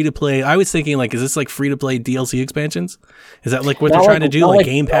free to play? I was thinking like, is this like free to play DLC expansions? Is that like what they're trying to do? Like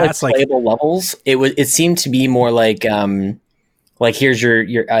Game Pass? Like playable levels? It seemed to be more like here's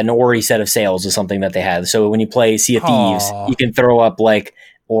your an Ori set of sales or something that they had. So when you play Sea of Thieves, you can throw up like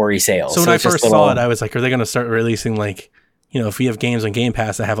Ori sales. So when I first saw it, I was like, are they going to start releasing like, if we have games on Game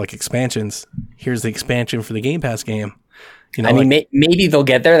Pass that have like expansions, here's the expansion for the Game Pass game. I mean, maybe they'll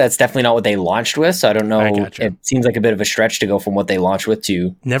get there. That's definitely not what they launched with. So I don't know. It seems like a bit of a stretch to go from what they launched with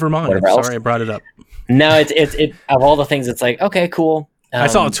to never mind. I'm sorry I brought it up. No, it's of all the things, it's like, okay, cool. I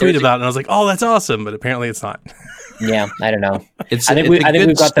saw a tweet about it and I was like, oh, that's awesome. But apparently it's not. Yeah, I don't know. I think we've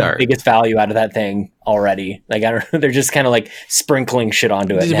got the biggest value out of that thing already. Like, I don't know. They're just kind of like sprinkling shit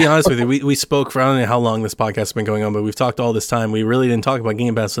onto it. To be honest with you, we spoke for, I don't know how long this podcast has been going on, but we've talked all this time. We really didn't talk about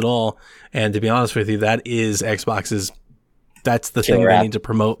Game Pass at all. And to be honest with you, that is Xbox's. That's the thing they need to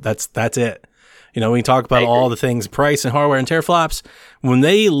promote. That's it. We talk about all the things, price and hardware and teraflops. When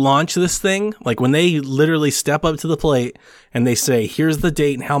they launch this thing, like when they literally step up to the plate and they say, here's the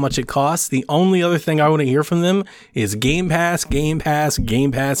date and how much it costs, the only other thing I want to hear from them is Game Pass, Game Pass,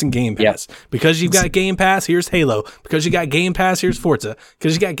 Game Pass, and Game Pass. Yep. Because you've got Game Pass, here's Halo. Because you got Game Pass, here's Forza.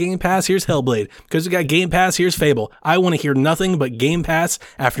 Because you got Game Pass, here's Hellblade. Because you got Game Pass, here's Fable. I want to hear nothing but Game Pass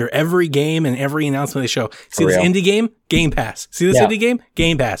after every game and every announcement they show. See this indie game? Game Pass. See this indie game?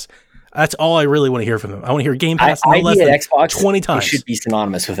 Game Pass. That's all I really want to hear from them. I want to hear Game Pass no less than Xbox 20 times. It should be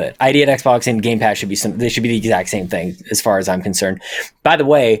synonymous with it. ID at Xbox and Game Pass should be the exact same thing as far as I'm concerned. By the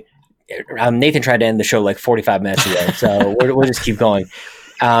way, Nathan tried to end the show like 45 minutes ago, so we'll just keep going.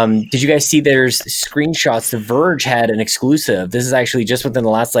 Did you guys see there's screenshots? The Verge had an exclusive. This is actually just within the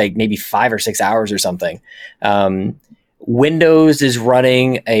last like maybe 5 or 6 hours or something. Windows is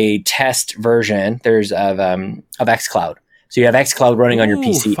running a test version. There's of xCloud. So you have xCloud running on your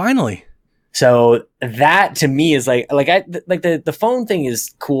PC. Finally. So that to me is like the phone thing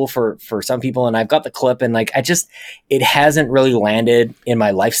is cool for some people, and I've got the clip, and like it hasn't really landed in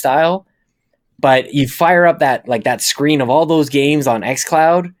my lifestyle. But you fire up that screen of all those games on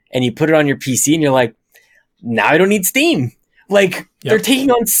xCloud, and you put it on your PC, and you're like, now I don't need Steam. Like they're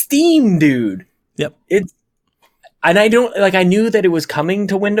taking on Steam, dude. Yep. And I don't I knew that it was coming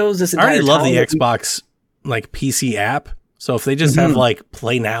to Windows this entire time. I already love the Xbox like PC app. So if they just have like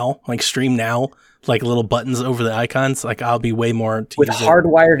play now, like stream now, like little buttons over the icons, like I'll be way more with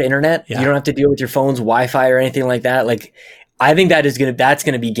hardwired internet. You don't have to deal with your phone's Wi-Fi or anything like that. Like I think that's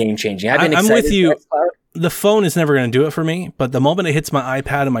gonna be game changing. I'm with you. The phone is never going to do it for me, but the moment it hits my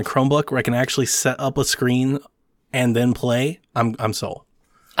iPad and my Chromebook where I can actually set up a screen and then play, I'm sold.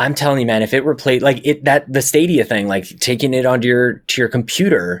 I'm telling you, man, if it replaced the Stadia thing, like taking it onto your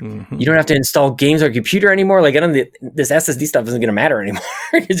computer, you don't have to install games on your computer anymore. Like this SSD stuff isn't going to matter anymore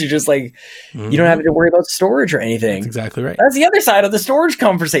because you're just like, you don't have to worry about storage or anything. That's exactly right. That's the other side of the storage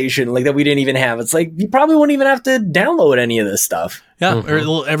conversation, like that we didn't even have. It's like, you probably won't even have to download any of this stuff. Yeah.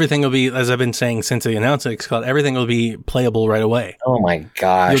 Or everything will be, as I've been saying since they announced it, everything will be playable right away. Oh my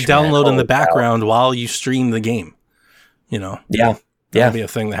gosh. You'll download in the background while you stream the game, Yeah. That'll be a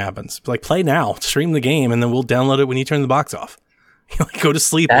thing that happens. Like play now, stream the game, and then we'll download it when you turn the box off. Go to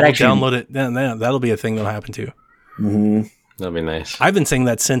sleep and we'll download it. Then that'll be a thing that'll happen too. Mm-hmm. That'll be nice. I've been saying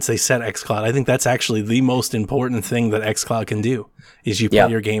that since they set xCloud. I think that's actually the most important thing that xCloud can do is you play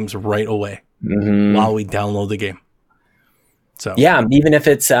your games right away while we download the game. So even if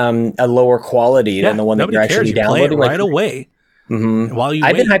it's a lower quality than the one that you're actually downloading right away. While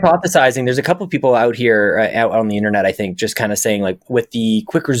I've been hypothesizing, there's a couple of people out here out on the internet, I think, just kind of saying like with the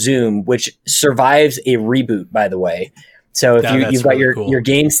quick resume, which survives a reboot, by the way. So if you've got really your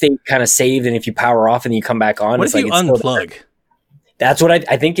game state kind of saved, and if you power off and you come back on, what if you unplug? That's what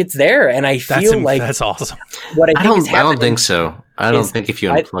I think it's there, and I feel like that's awesome. I don't think so. I don't think if you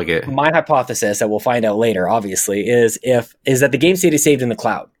unplug it. My hypothesis that we'll find out later, obviously, is that the game state is saved in the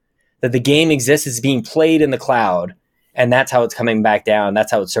cloud, that the game exists is being played in the cloud. And that's how it's coming back down.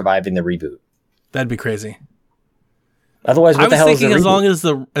 That's how it's surviving the reboot. That'd be crazy. Otherwise, what the hell is the reboot?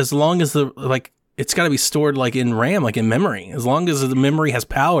 as long as the like, it's got to be stored like in RAM, like in memory. As long as the memory has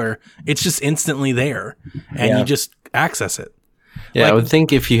power, it's just instantly there, and you just access it. Yeah, I would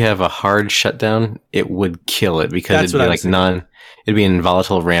think if you have a hard shutdown, it would kill it because it'd be like it'd be in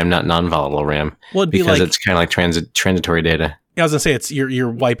volatile RAM, not non-volatile RAM. Well, it'd be because like, it's kind of like transitory data. I was gonna say you're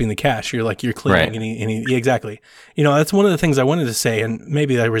wiping the cache. You're cleaning any exactly. That's one of the things I wanted to say, and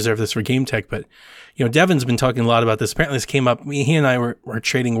maybe I reserve this for Game Tech, but Devin's been talking a lot about this. Apparently, this came up. He and I were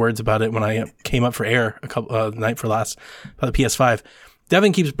trading words about it when I came up for air a couple night for last about the PS5.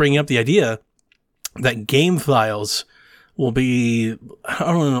 Devin keeps bringing up the idea that game files will be. I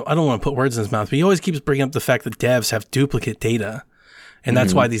don't want to put words in his mouth, but he always keeps bringing up the fact that devs have duplicate data. And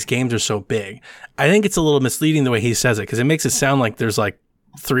that's why these games are so big. I think it's a little misleading the way he says it, because it makes it sound like there's like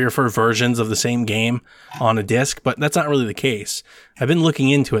 3 or 4 versions of the same game on a disc, but that's not really the case. I've been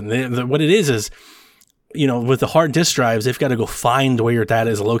looking into it, and what it is, with the hard disk drives, they've got to go find where your data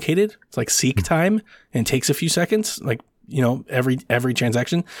is located. It's like seek time, and it takes a few seconds, like, every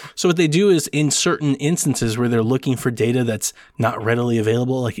transaction. So what they do is in certain instances where they're looking for data that's not readily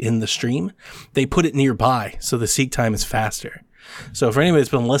available, like in the stream, they put it nearby, so the seek time is faster. So for anybody that's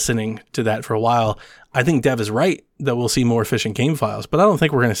been listening to that for a while, I think Dev is right that we'll see more efficient game files, but I don't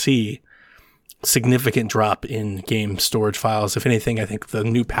think we're going to see significant drop in game storage files. If anything, I think the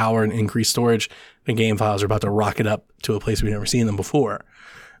new power and increased storage and game files are about to rocket up to a place we've never seen them before.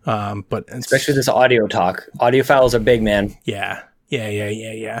 But especially this audio talk. Audio files are big, man. Yeah.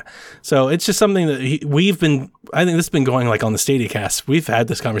 Yeah. So it's just something that I think this has been going like on the Stadia cast. We've had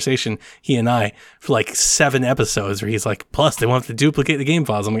this conversation, he and I, for like 7 episodes where he's like, plus they want to duplicate the game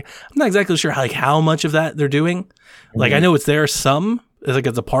files. I'm like, I'm not exactly sure how much of that they're doing. Like I know it's there some, like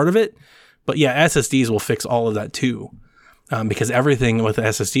it's a part of it, but yeah, SSDs will fix all of that too. Because everything with the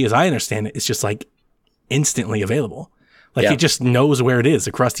SSD, as I understand it, is just like instantly available. Like it just knows where it is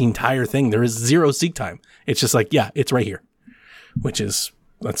across the entire thing. There is zero seek time. It's just like, yeah, it's right here. That's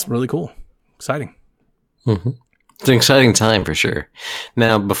really cool. Exciting. Mm-hmm. It's an exciting time for sure.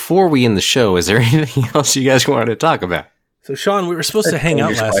 Now, before we end the show, is there anything else you guys wanted to talk about? So, Sean, we were supposed to hang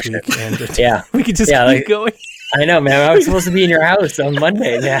out last week, and we could just keep going. I know, man. I was supposed to be in your house on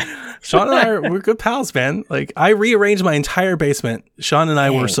Monday. Yeah, Sean and I we're good pals, man. Like I rearranged my entire basement. Sean and I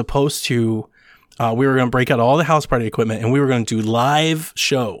were supposed to. We were going to break out all the house party equipment, and we were going to do live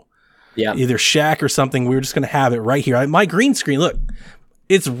show. Yeah, either Shack or something. We were just going to have it right here. My green screen, look,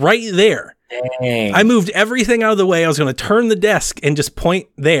 it's right there. Dang. I moved everything out of the way. I was going to turn the desk and just point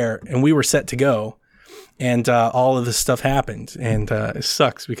there, and we were set to go. And all of this stuff happened, and it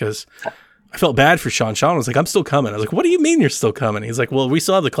sucks because I felt bad for Sean. Sean was like, "I'm still coming." I was like, "What do you mean you're still coming?" He's like, "Well, we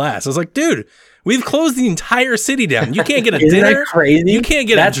still have the class." I was like, "Dude, we've closed the entire city down. You can't get a dinner. That crazy? You can't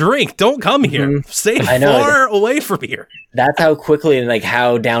get a drink. Don't come here. Stay far away from here." That's how quickly and like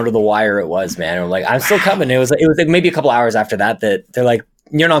how down to the wire it was, man. I'm like, "I'm still coming." It was like maybe a couple hours after that they're like,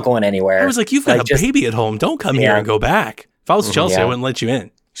 "You're not going anywhere." I was like, "You've got a baby at home. Don't come here and go back." If I was Chelsea, I wouldn't let you in.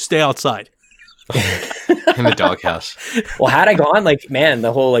 Stay outside. In the doghouse. Well, had I gone, like, man,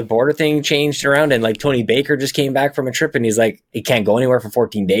 the whole like border thing changed around, and like Tony Baker just came back from a trip, and he's like, he can't go anywhere for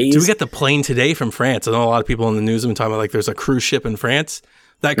 14 days. Did we get the plane today from France? I know a lot of people in the news have been talking about like there's a cruise ship in France.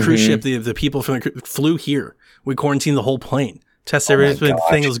 That cruise ship, the people from the flew here. We quarantined the whole plane. Tested everything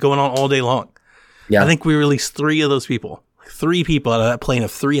that was going on all day long. Yeah, I think we released 3 of those people. 3 people out of that plane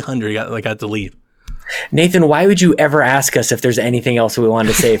of 300 got to leave. Nathan, why would you ever ask us if there's anything else we wanted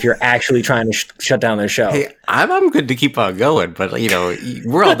to say if you're actually trying to shut down their show? Hey, I'm good to keep on going, but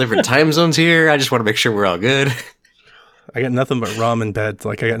we're all different time zones here. I just want to make sure we're all good. I got nothing but ramen beds.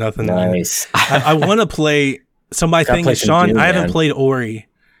 Like I got nothing. Nice. I want to play. So my thing is, Sean, Doom, I haven't played Ori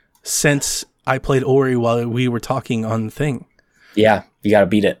since I played Ori while we were talking on the thing. Yeah, you got to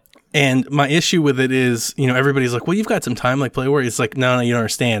beat it. And my issue with it is, everybody's like, well, you've got some time, like play Ori. It's like, no, you don't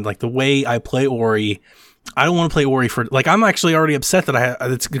understand. Like the way I play Ori, I don't want to play Ori for, like, I'm actually already upset that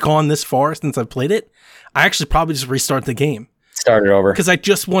it's gone this far since I've played it. I actually probably just restart the game. Start it over. Because I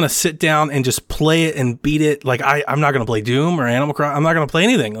just want to sit down and just play it and beat it. Like I'm not going to play Doom or Animal Crossing. I'm not going to play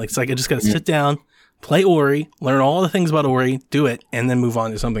anything. Like, it's like I just got to sit down, play Ori, learn all the things about Ori, do it, and then move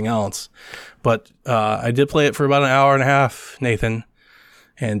on to something else. But I did play it for about an hour and a half, Nathan.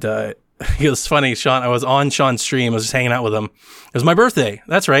 And it was funny, Sean. I was on Sean's stream. I was just hanging out with him. It was my birthday.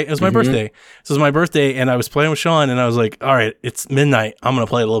 That's right. It was my birthday. So it was my birthday, and I was playing with Sean, and I was like, all right, it's midnight. I'm going to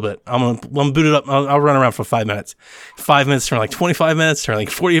play a little bit. I'm gonna boot it up. I'll run around for 5 minutes. 5 minutes turned like 25 minutes, turned like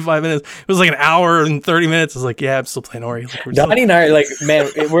 45 minutes. It was like an hour and 30 minutes. I was like, yeah, I'm still playing Ori. Like, Donnie and I are like, man,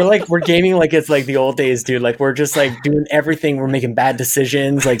 we're gaming like it's like the old days, dude. Like we're just like doing everything. We're making bad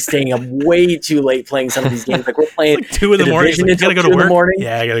decisions, like staying up way too late playing some of these games. Like we're playing like 2 in the morning. Like, gotta go to work.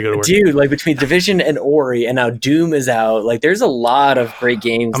 Yeah, I gotta go to work. Dude, like between Division and Ori, and now Doom is out. Like there's a lot of great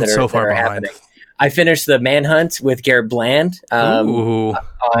games that are happening. I finished the Manhunt with Garrett Bland and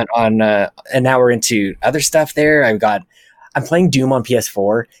now we're into other stuff there. I'm playing Doom on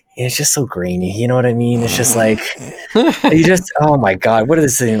PS4, and it's just so grainy. You know what I mean? It's just like you just oh my god, what is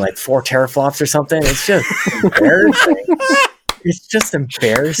this thing, like 4 teraflops or something? It's just embarrassing. It's just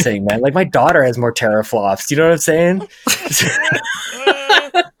embarrassing, man. Like my daughter has more teraflops. Do you know what I'm saying?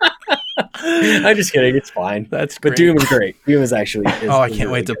 I'm just kidding. It's fine. That's great. But Doom is great. Doom is actually. I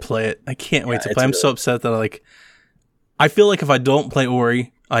can't wait to play it. I can't wait to play. I'm so upset that I feel like if I don't play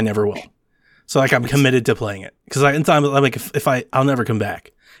Ori, I never will. So like I'm committed to playing it because I'm like I'll never come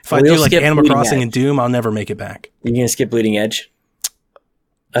back. If I do like Animal Crossing and Doom, I'll never make it back. You're gonna skip Bleeding Edge.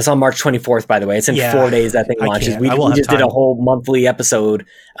 That's on March 24th, by the way. It's in 4 days that thing launches. We just did a whole monthly episode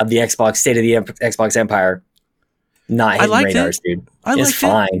of the Xbox State of the Xbox Empire. Not hitting radars, dude. It's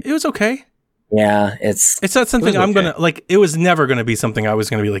fine. It was okay. Yeah, it's not something I'm gonna like. It was never gonna be something I was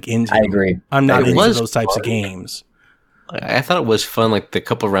gonna be like into. I agree. I'm not into those types of games. I thought it was fun, like the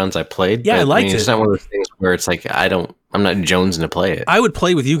couple rounds I played. Yeah, I liked it. It's not one of those things where it's like I'm not jonesing to play it. I would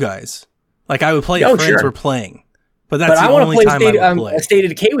play with you guys. Like I would play if friends were playing. But that's the I only time I would play. State of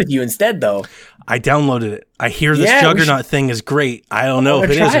Decay with you instead, though. I downloaded it. I hear this Juggernaut thing is great. I don't know if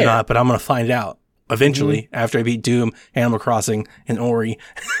it is or not, but I'm gonna find out. Eventually, after I beat Doom, Animal Crossing, and Ori.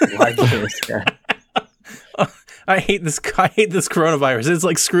 I hate this coronavirus. It's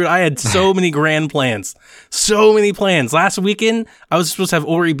like screwed. I had so many grand plans. So many plans. Last weekend, I was supposed to have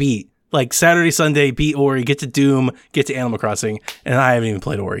Ori beat. Like Saturday, Sunday, beat Ori, get to Doom, get to Animal Crossing, and I haven't even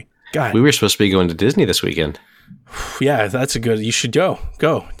played Ori. God. We were supposed to be going to Disney this weekend. Yeah, that's a good. You should go,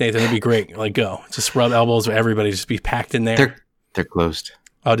 Nathan. It'd be great. Like, go, just rub elbows with everybody. Just be packed in there. They're closed.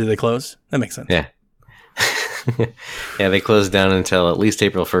 Oh, did they close? That makes sense. Yeah. Yeah, they closed down until at least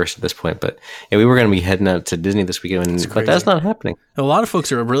April 1st at this point. But yeah, we were going to be heading out to Disney this weekend, but that's not happening. A lot of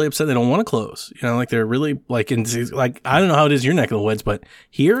folks are really upset. They don't want to close. You know, like they're really like I don't know how it is in your neck of the woods, but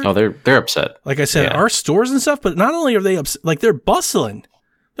here, they're upset. Like I said, our stores and stuff. But not only are they upset, like they're bustling.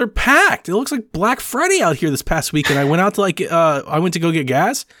 They're packed. It looks like Black Friday out here this past weekend. I went out to I went to go get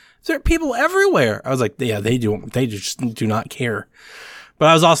gas. There are people everywhere. I was like, yeah, they just do not care. But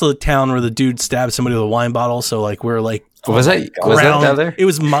I was also the town where the dude stabbed somebody with a wine bottle. So like we're like, was that down there? It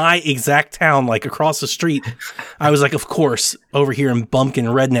was my exact town, like across the street. I was like, of course, over here in Bumpkin,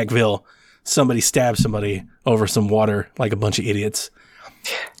 Redneckville, somebody stabbed somebody over some water, like a bunch of idiots.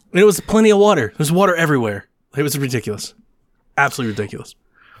 And it was plenty of water. There's water everywhere. It was ridiculous, absolutely ridiculous.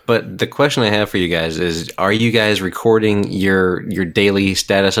 But the question I have for you guys is: are you guys recording your daily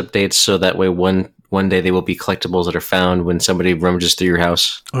status updates so that way one day they will be collectibles that are found when somebody rummages through your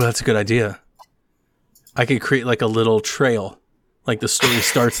house? Oh, that's a good idea. I could create like a little trail. Like the story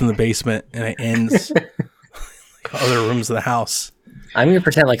starts in the basement and it ends like other rooms of the house. I'm going to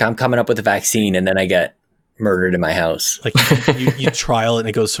pretend like I'm coming up with a vaccine and then I get murdered in my house. Like you trial it and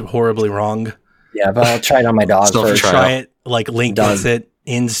it goes horribly wrong. Yeah, but I'll try it on my dog first. Try it, like Link does it,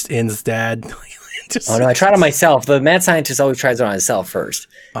 ends dad. Oh no, I tried it on myself. The mad scientist always tries it on himself first.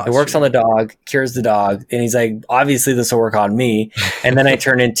 It works on the dog, cures the dog, and he's like, obviously this will work on me. And then I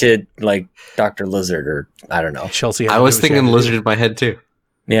turn into like Dr. Lizard or I don't know. Chelsea. I was thinking Lizard in my head too.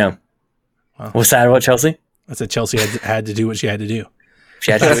 Yeah. Wow. What's that about Chelsea? I said Chelsea had to do what she had to do.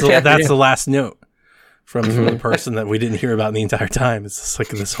 That's the last note from the person that we didn't hear about the entire time. It's just like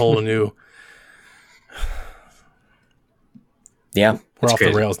this whole new. Yeah. We're off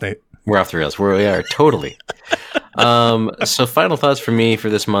the rails, Nate. We're off the rails. We are totally. So final thoughts for me for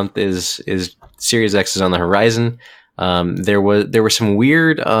this month is Series X is on the horizon. There were some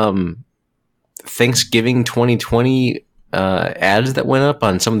weird Thanksgiving 2020 ads that went up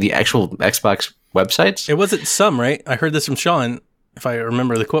on some of the actual Xbox websites. It wasn't some, right? I heard this from Sean, if I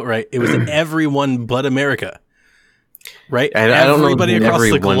remember the quote right. It was everyone but America. Right? I don't know everybody across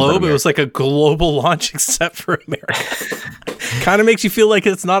the globe. It was like a global launch except for America. Kind of makes you feel like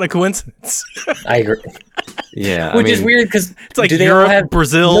it's not a coincidence. I agree. Yeah. Which is weird because it's like Europe,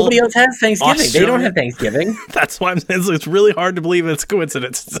 Brazil. Nobody else has Thanksgiving. Australia. They don't have Thanksgiving. That's why I'm saying it's really hard to believe it's a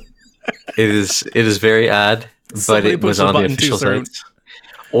coincidence. It is very odd, but it was on the official sites.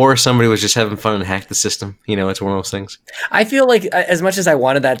 Or somebody was just having fun and hacked the system. You know, it's one of those things. I feel like as much as I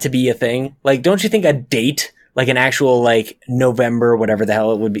wanted that to be a thing, like, don't you think a date, like an actual, like, November, whatever the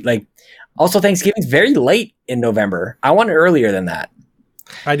hell it would be, like, also Thanksgiving's very late in November. I want it earlier than that.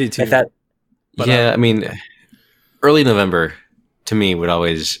 I do too. I mean, early November to me would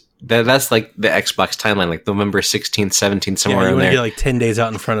always... That's like the Xbox timeline, like November 16th, 17th, somewhere in there. You want to get like 10 days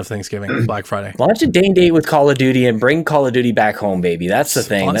out in front of Thanksgiving, Black Friday. Launch a date with Call of Duty and bring Call of Duty back home, baby. That's the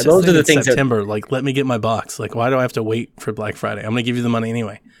thing. Those are the things. September, like, let me get my box. Like, why do I have to wait for Black Friday? I'm going to give you the money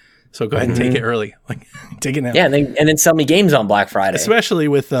anyway. So go ahead and take it early. Like, take it now. Yeah, and then sell me games on Black Friday. Especially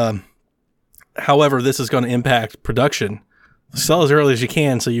with, however, this is going to impact production. Sell as early as you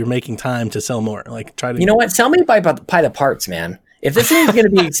can so you're making time to sell more. Like, try to. You know what? Sell me by the parts, man. If this thing's going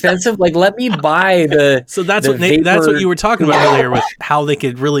to be expensive, like, let me buy the. So that's what you were talking about earlier with how they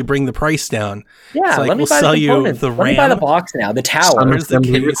could really bring the price down. Yeah, like, let me buy sell the components. you the let RAM. me buy the box now, the tower. Where's the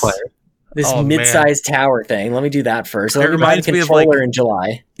case? This mid-sized tower thing. Let me do that first. Let me buy the me of, controller like, in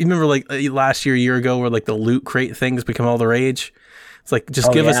July. You remember like last year ago, where like the loot crate things become all the rage? It's like,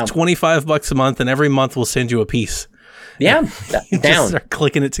 just give us $25 a month, and every month we'll send you a piece. Yeah, down. Just start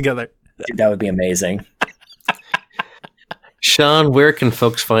clicking it together. Dude, that would be amazing. Sean, where can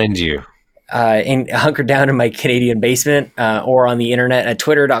folks find you? Hunkered down in my Canadian basement, or on the internet at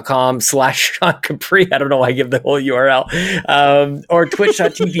twitter.com/Sean Capri. I don't know why I give the whole URL. Or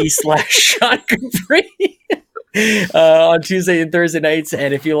twitch.tv/Sean Capri. On Tuesday and Thursday nights.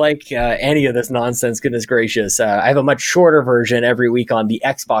 And if you like any of this nonsense, goodness gracious, I have a much shorter version every week on the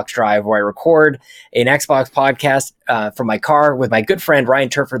Xbox Drive, where I record an Xbox podcast from my car with my good friend Ryan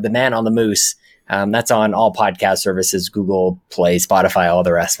Turford, the man on the moose. That's on all podcast services, Google Play, Spotify, all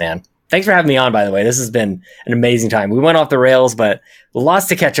the rest, man. Thanks for having me on, by the way. This has been an amazing time. We went off the rails, but lots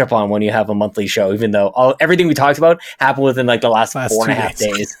to catch up on when you have a monthly show, even though everything we talked about happened within like the last 4.5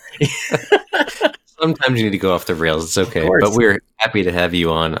 days. Sometimes you need to go off the rails. It's okay. course. But we're happy to have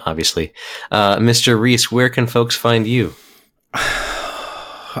you on, obviously. Mr. Reese, where can folks find you?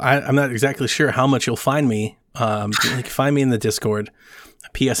 I'm not exactly sure how much you'll find me. You can find me in the Discord,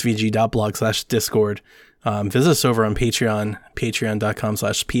 psvg.blog/discord. Visit us over on Patreon,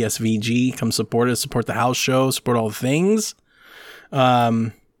 patreon.com/psvg. Come support us, support the house show, support all the things.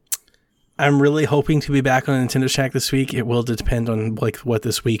 I'm really hoping to be back on Nintendo Shack this week. It will depend on like what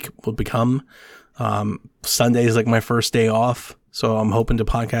this week will become. Sunday is like my first day off, so I'm hoping to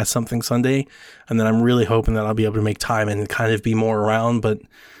podcast something Sunday, and then I'm really hoping that I'll be able to make time and kind of be more around. But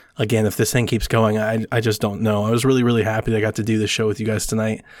again, if this thing keeps going, I just don't know. I was really, really happy that I got to do this show with you guys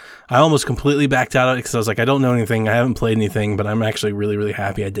tonight. I almost completely backed out of it because I was like, I don't know anything. I haven't played anything, but I'm actually really, really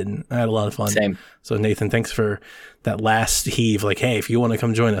happy I didn't. I had a lot of fun. Same. So Nathan, thanks for that last heave. Like, hey, if you want to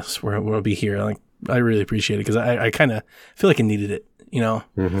come join us, we'll be here. Like, I really appreciate it because I kind of feel like I needed it. You know,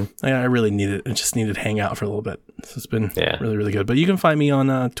 I really needed it. I just needed to hang out for a little bit. So it's been really, really good. But you can find me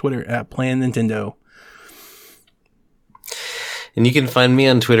on Twitter at Playing Nintendo. And you can find me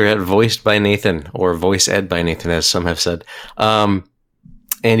on Twitter at Voiced by Nathan, or Voice Ed by Nathan, as some have said. And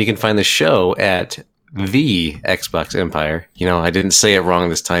you can find the show at The Xbox Empire. You know, I didn't say it wrong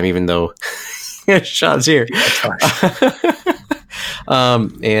this time, even though Sean's here.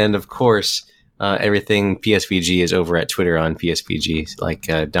 And of course, everything PSVG is over at Twitter on PSVG, like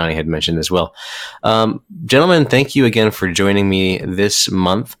Donnie had mentioned as well. Gentlemen, thank you again for joining me this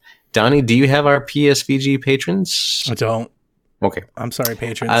month. Donnie, do you have our PSVG patrons? I don't. Okay. I'm sorry,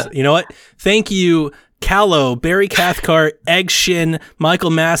 patrons. You know what? Thank you, Callow, Barry Cathcart, Egg Shin,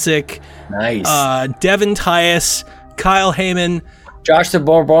 Michael Masick, Nice. Devin Tyus, Kyle Heyman, Josh the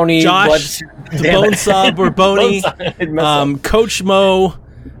Borboni. Josh the Bonesaw Borboni, Coach Mo.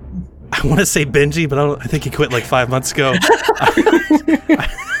 I want to say Benji, but I think he quit like 5 months ago.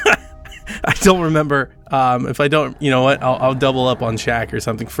 I don't remember. If I don't, you know what? I'll double up on Shaq or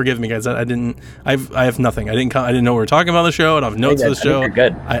something. Forgive me, guys. I have nothing. I didn't know we were talking about the show. I don't have notes of the show.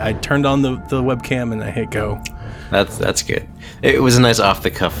 Good. I turned on the webcam and I hit go. That's good. It was a nice off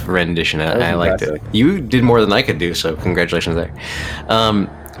the cuff rendition. I liked it. You did more than I could do, so congratulations there.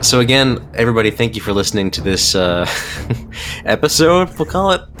 So again, everybody, thank you for listening to this episode. We'll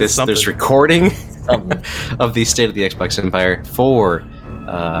call it this recording of the State of the Xbox Empire for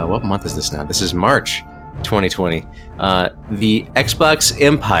what month is this now? This is March 2020. The Xbox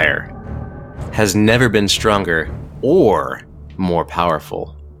Empire has never been stronger or more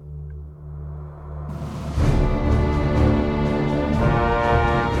powerful.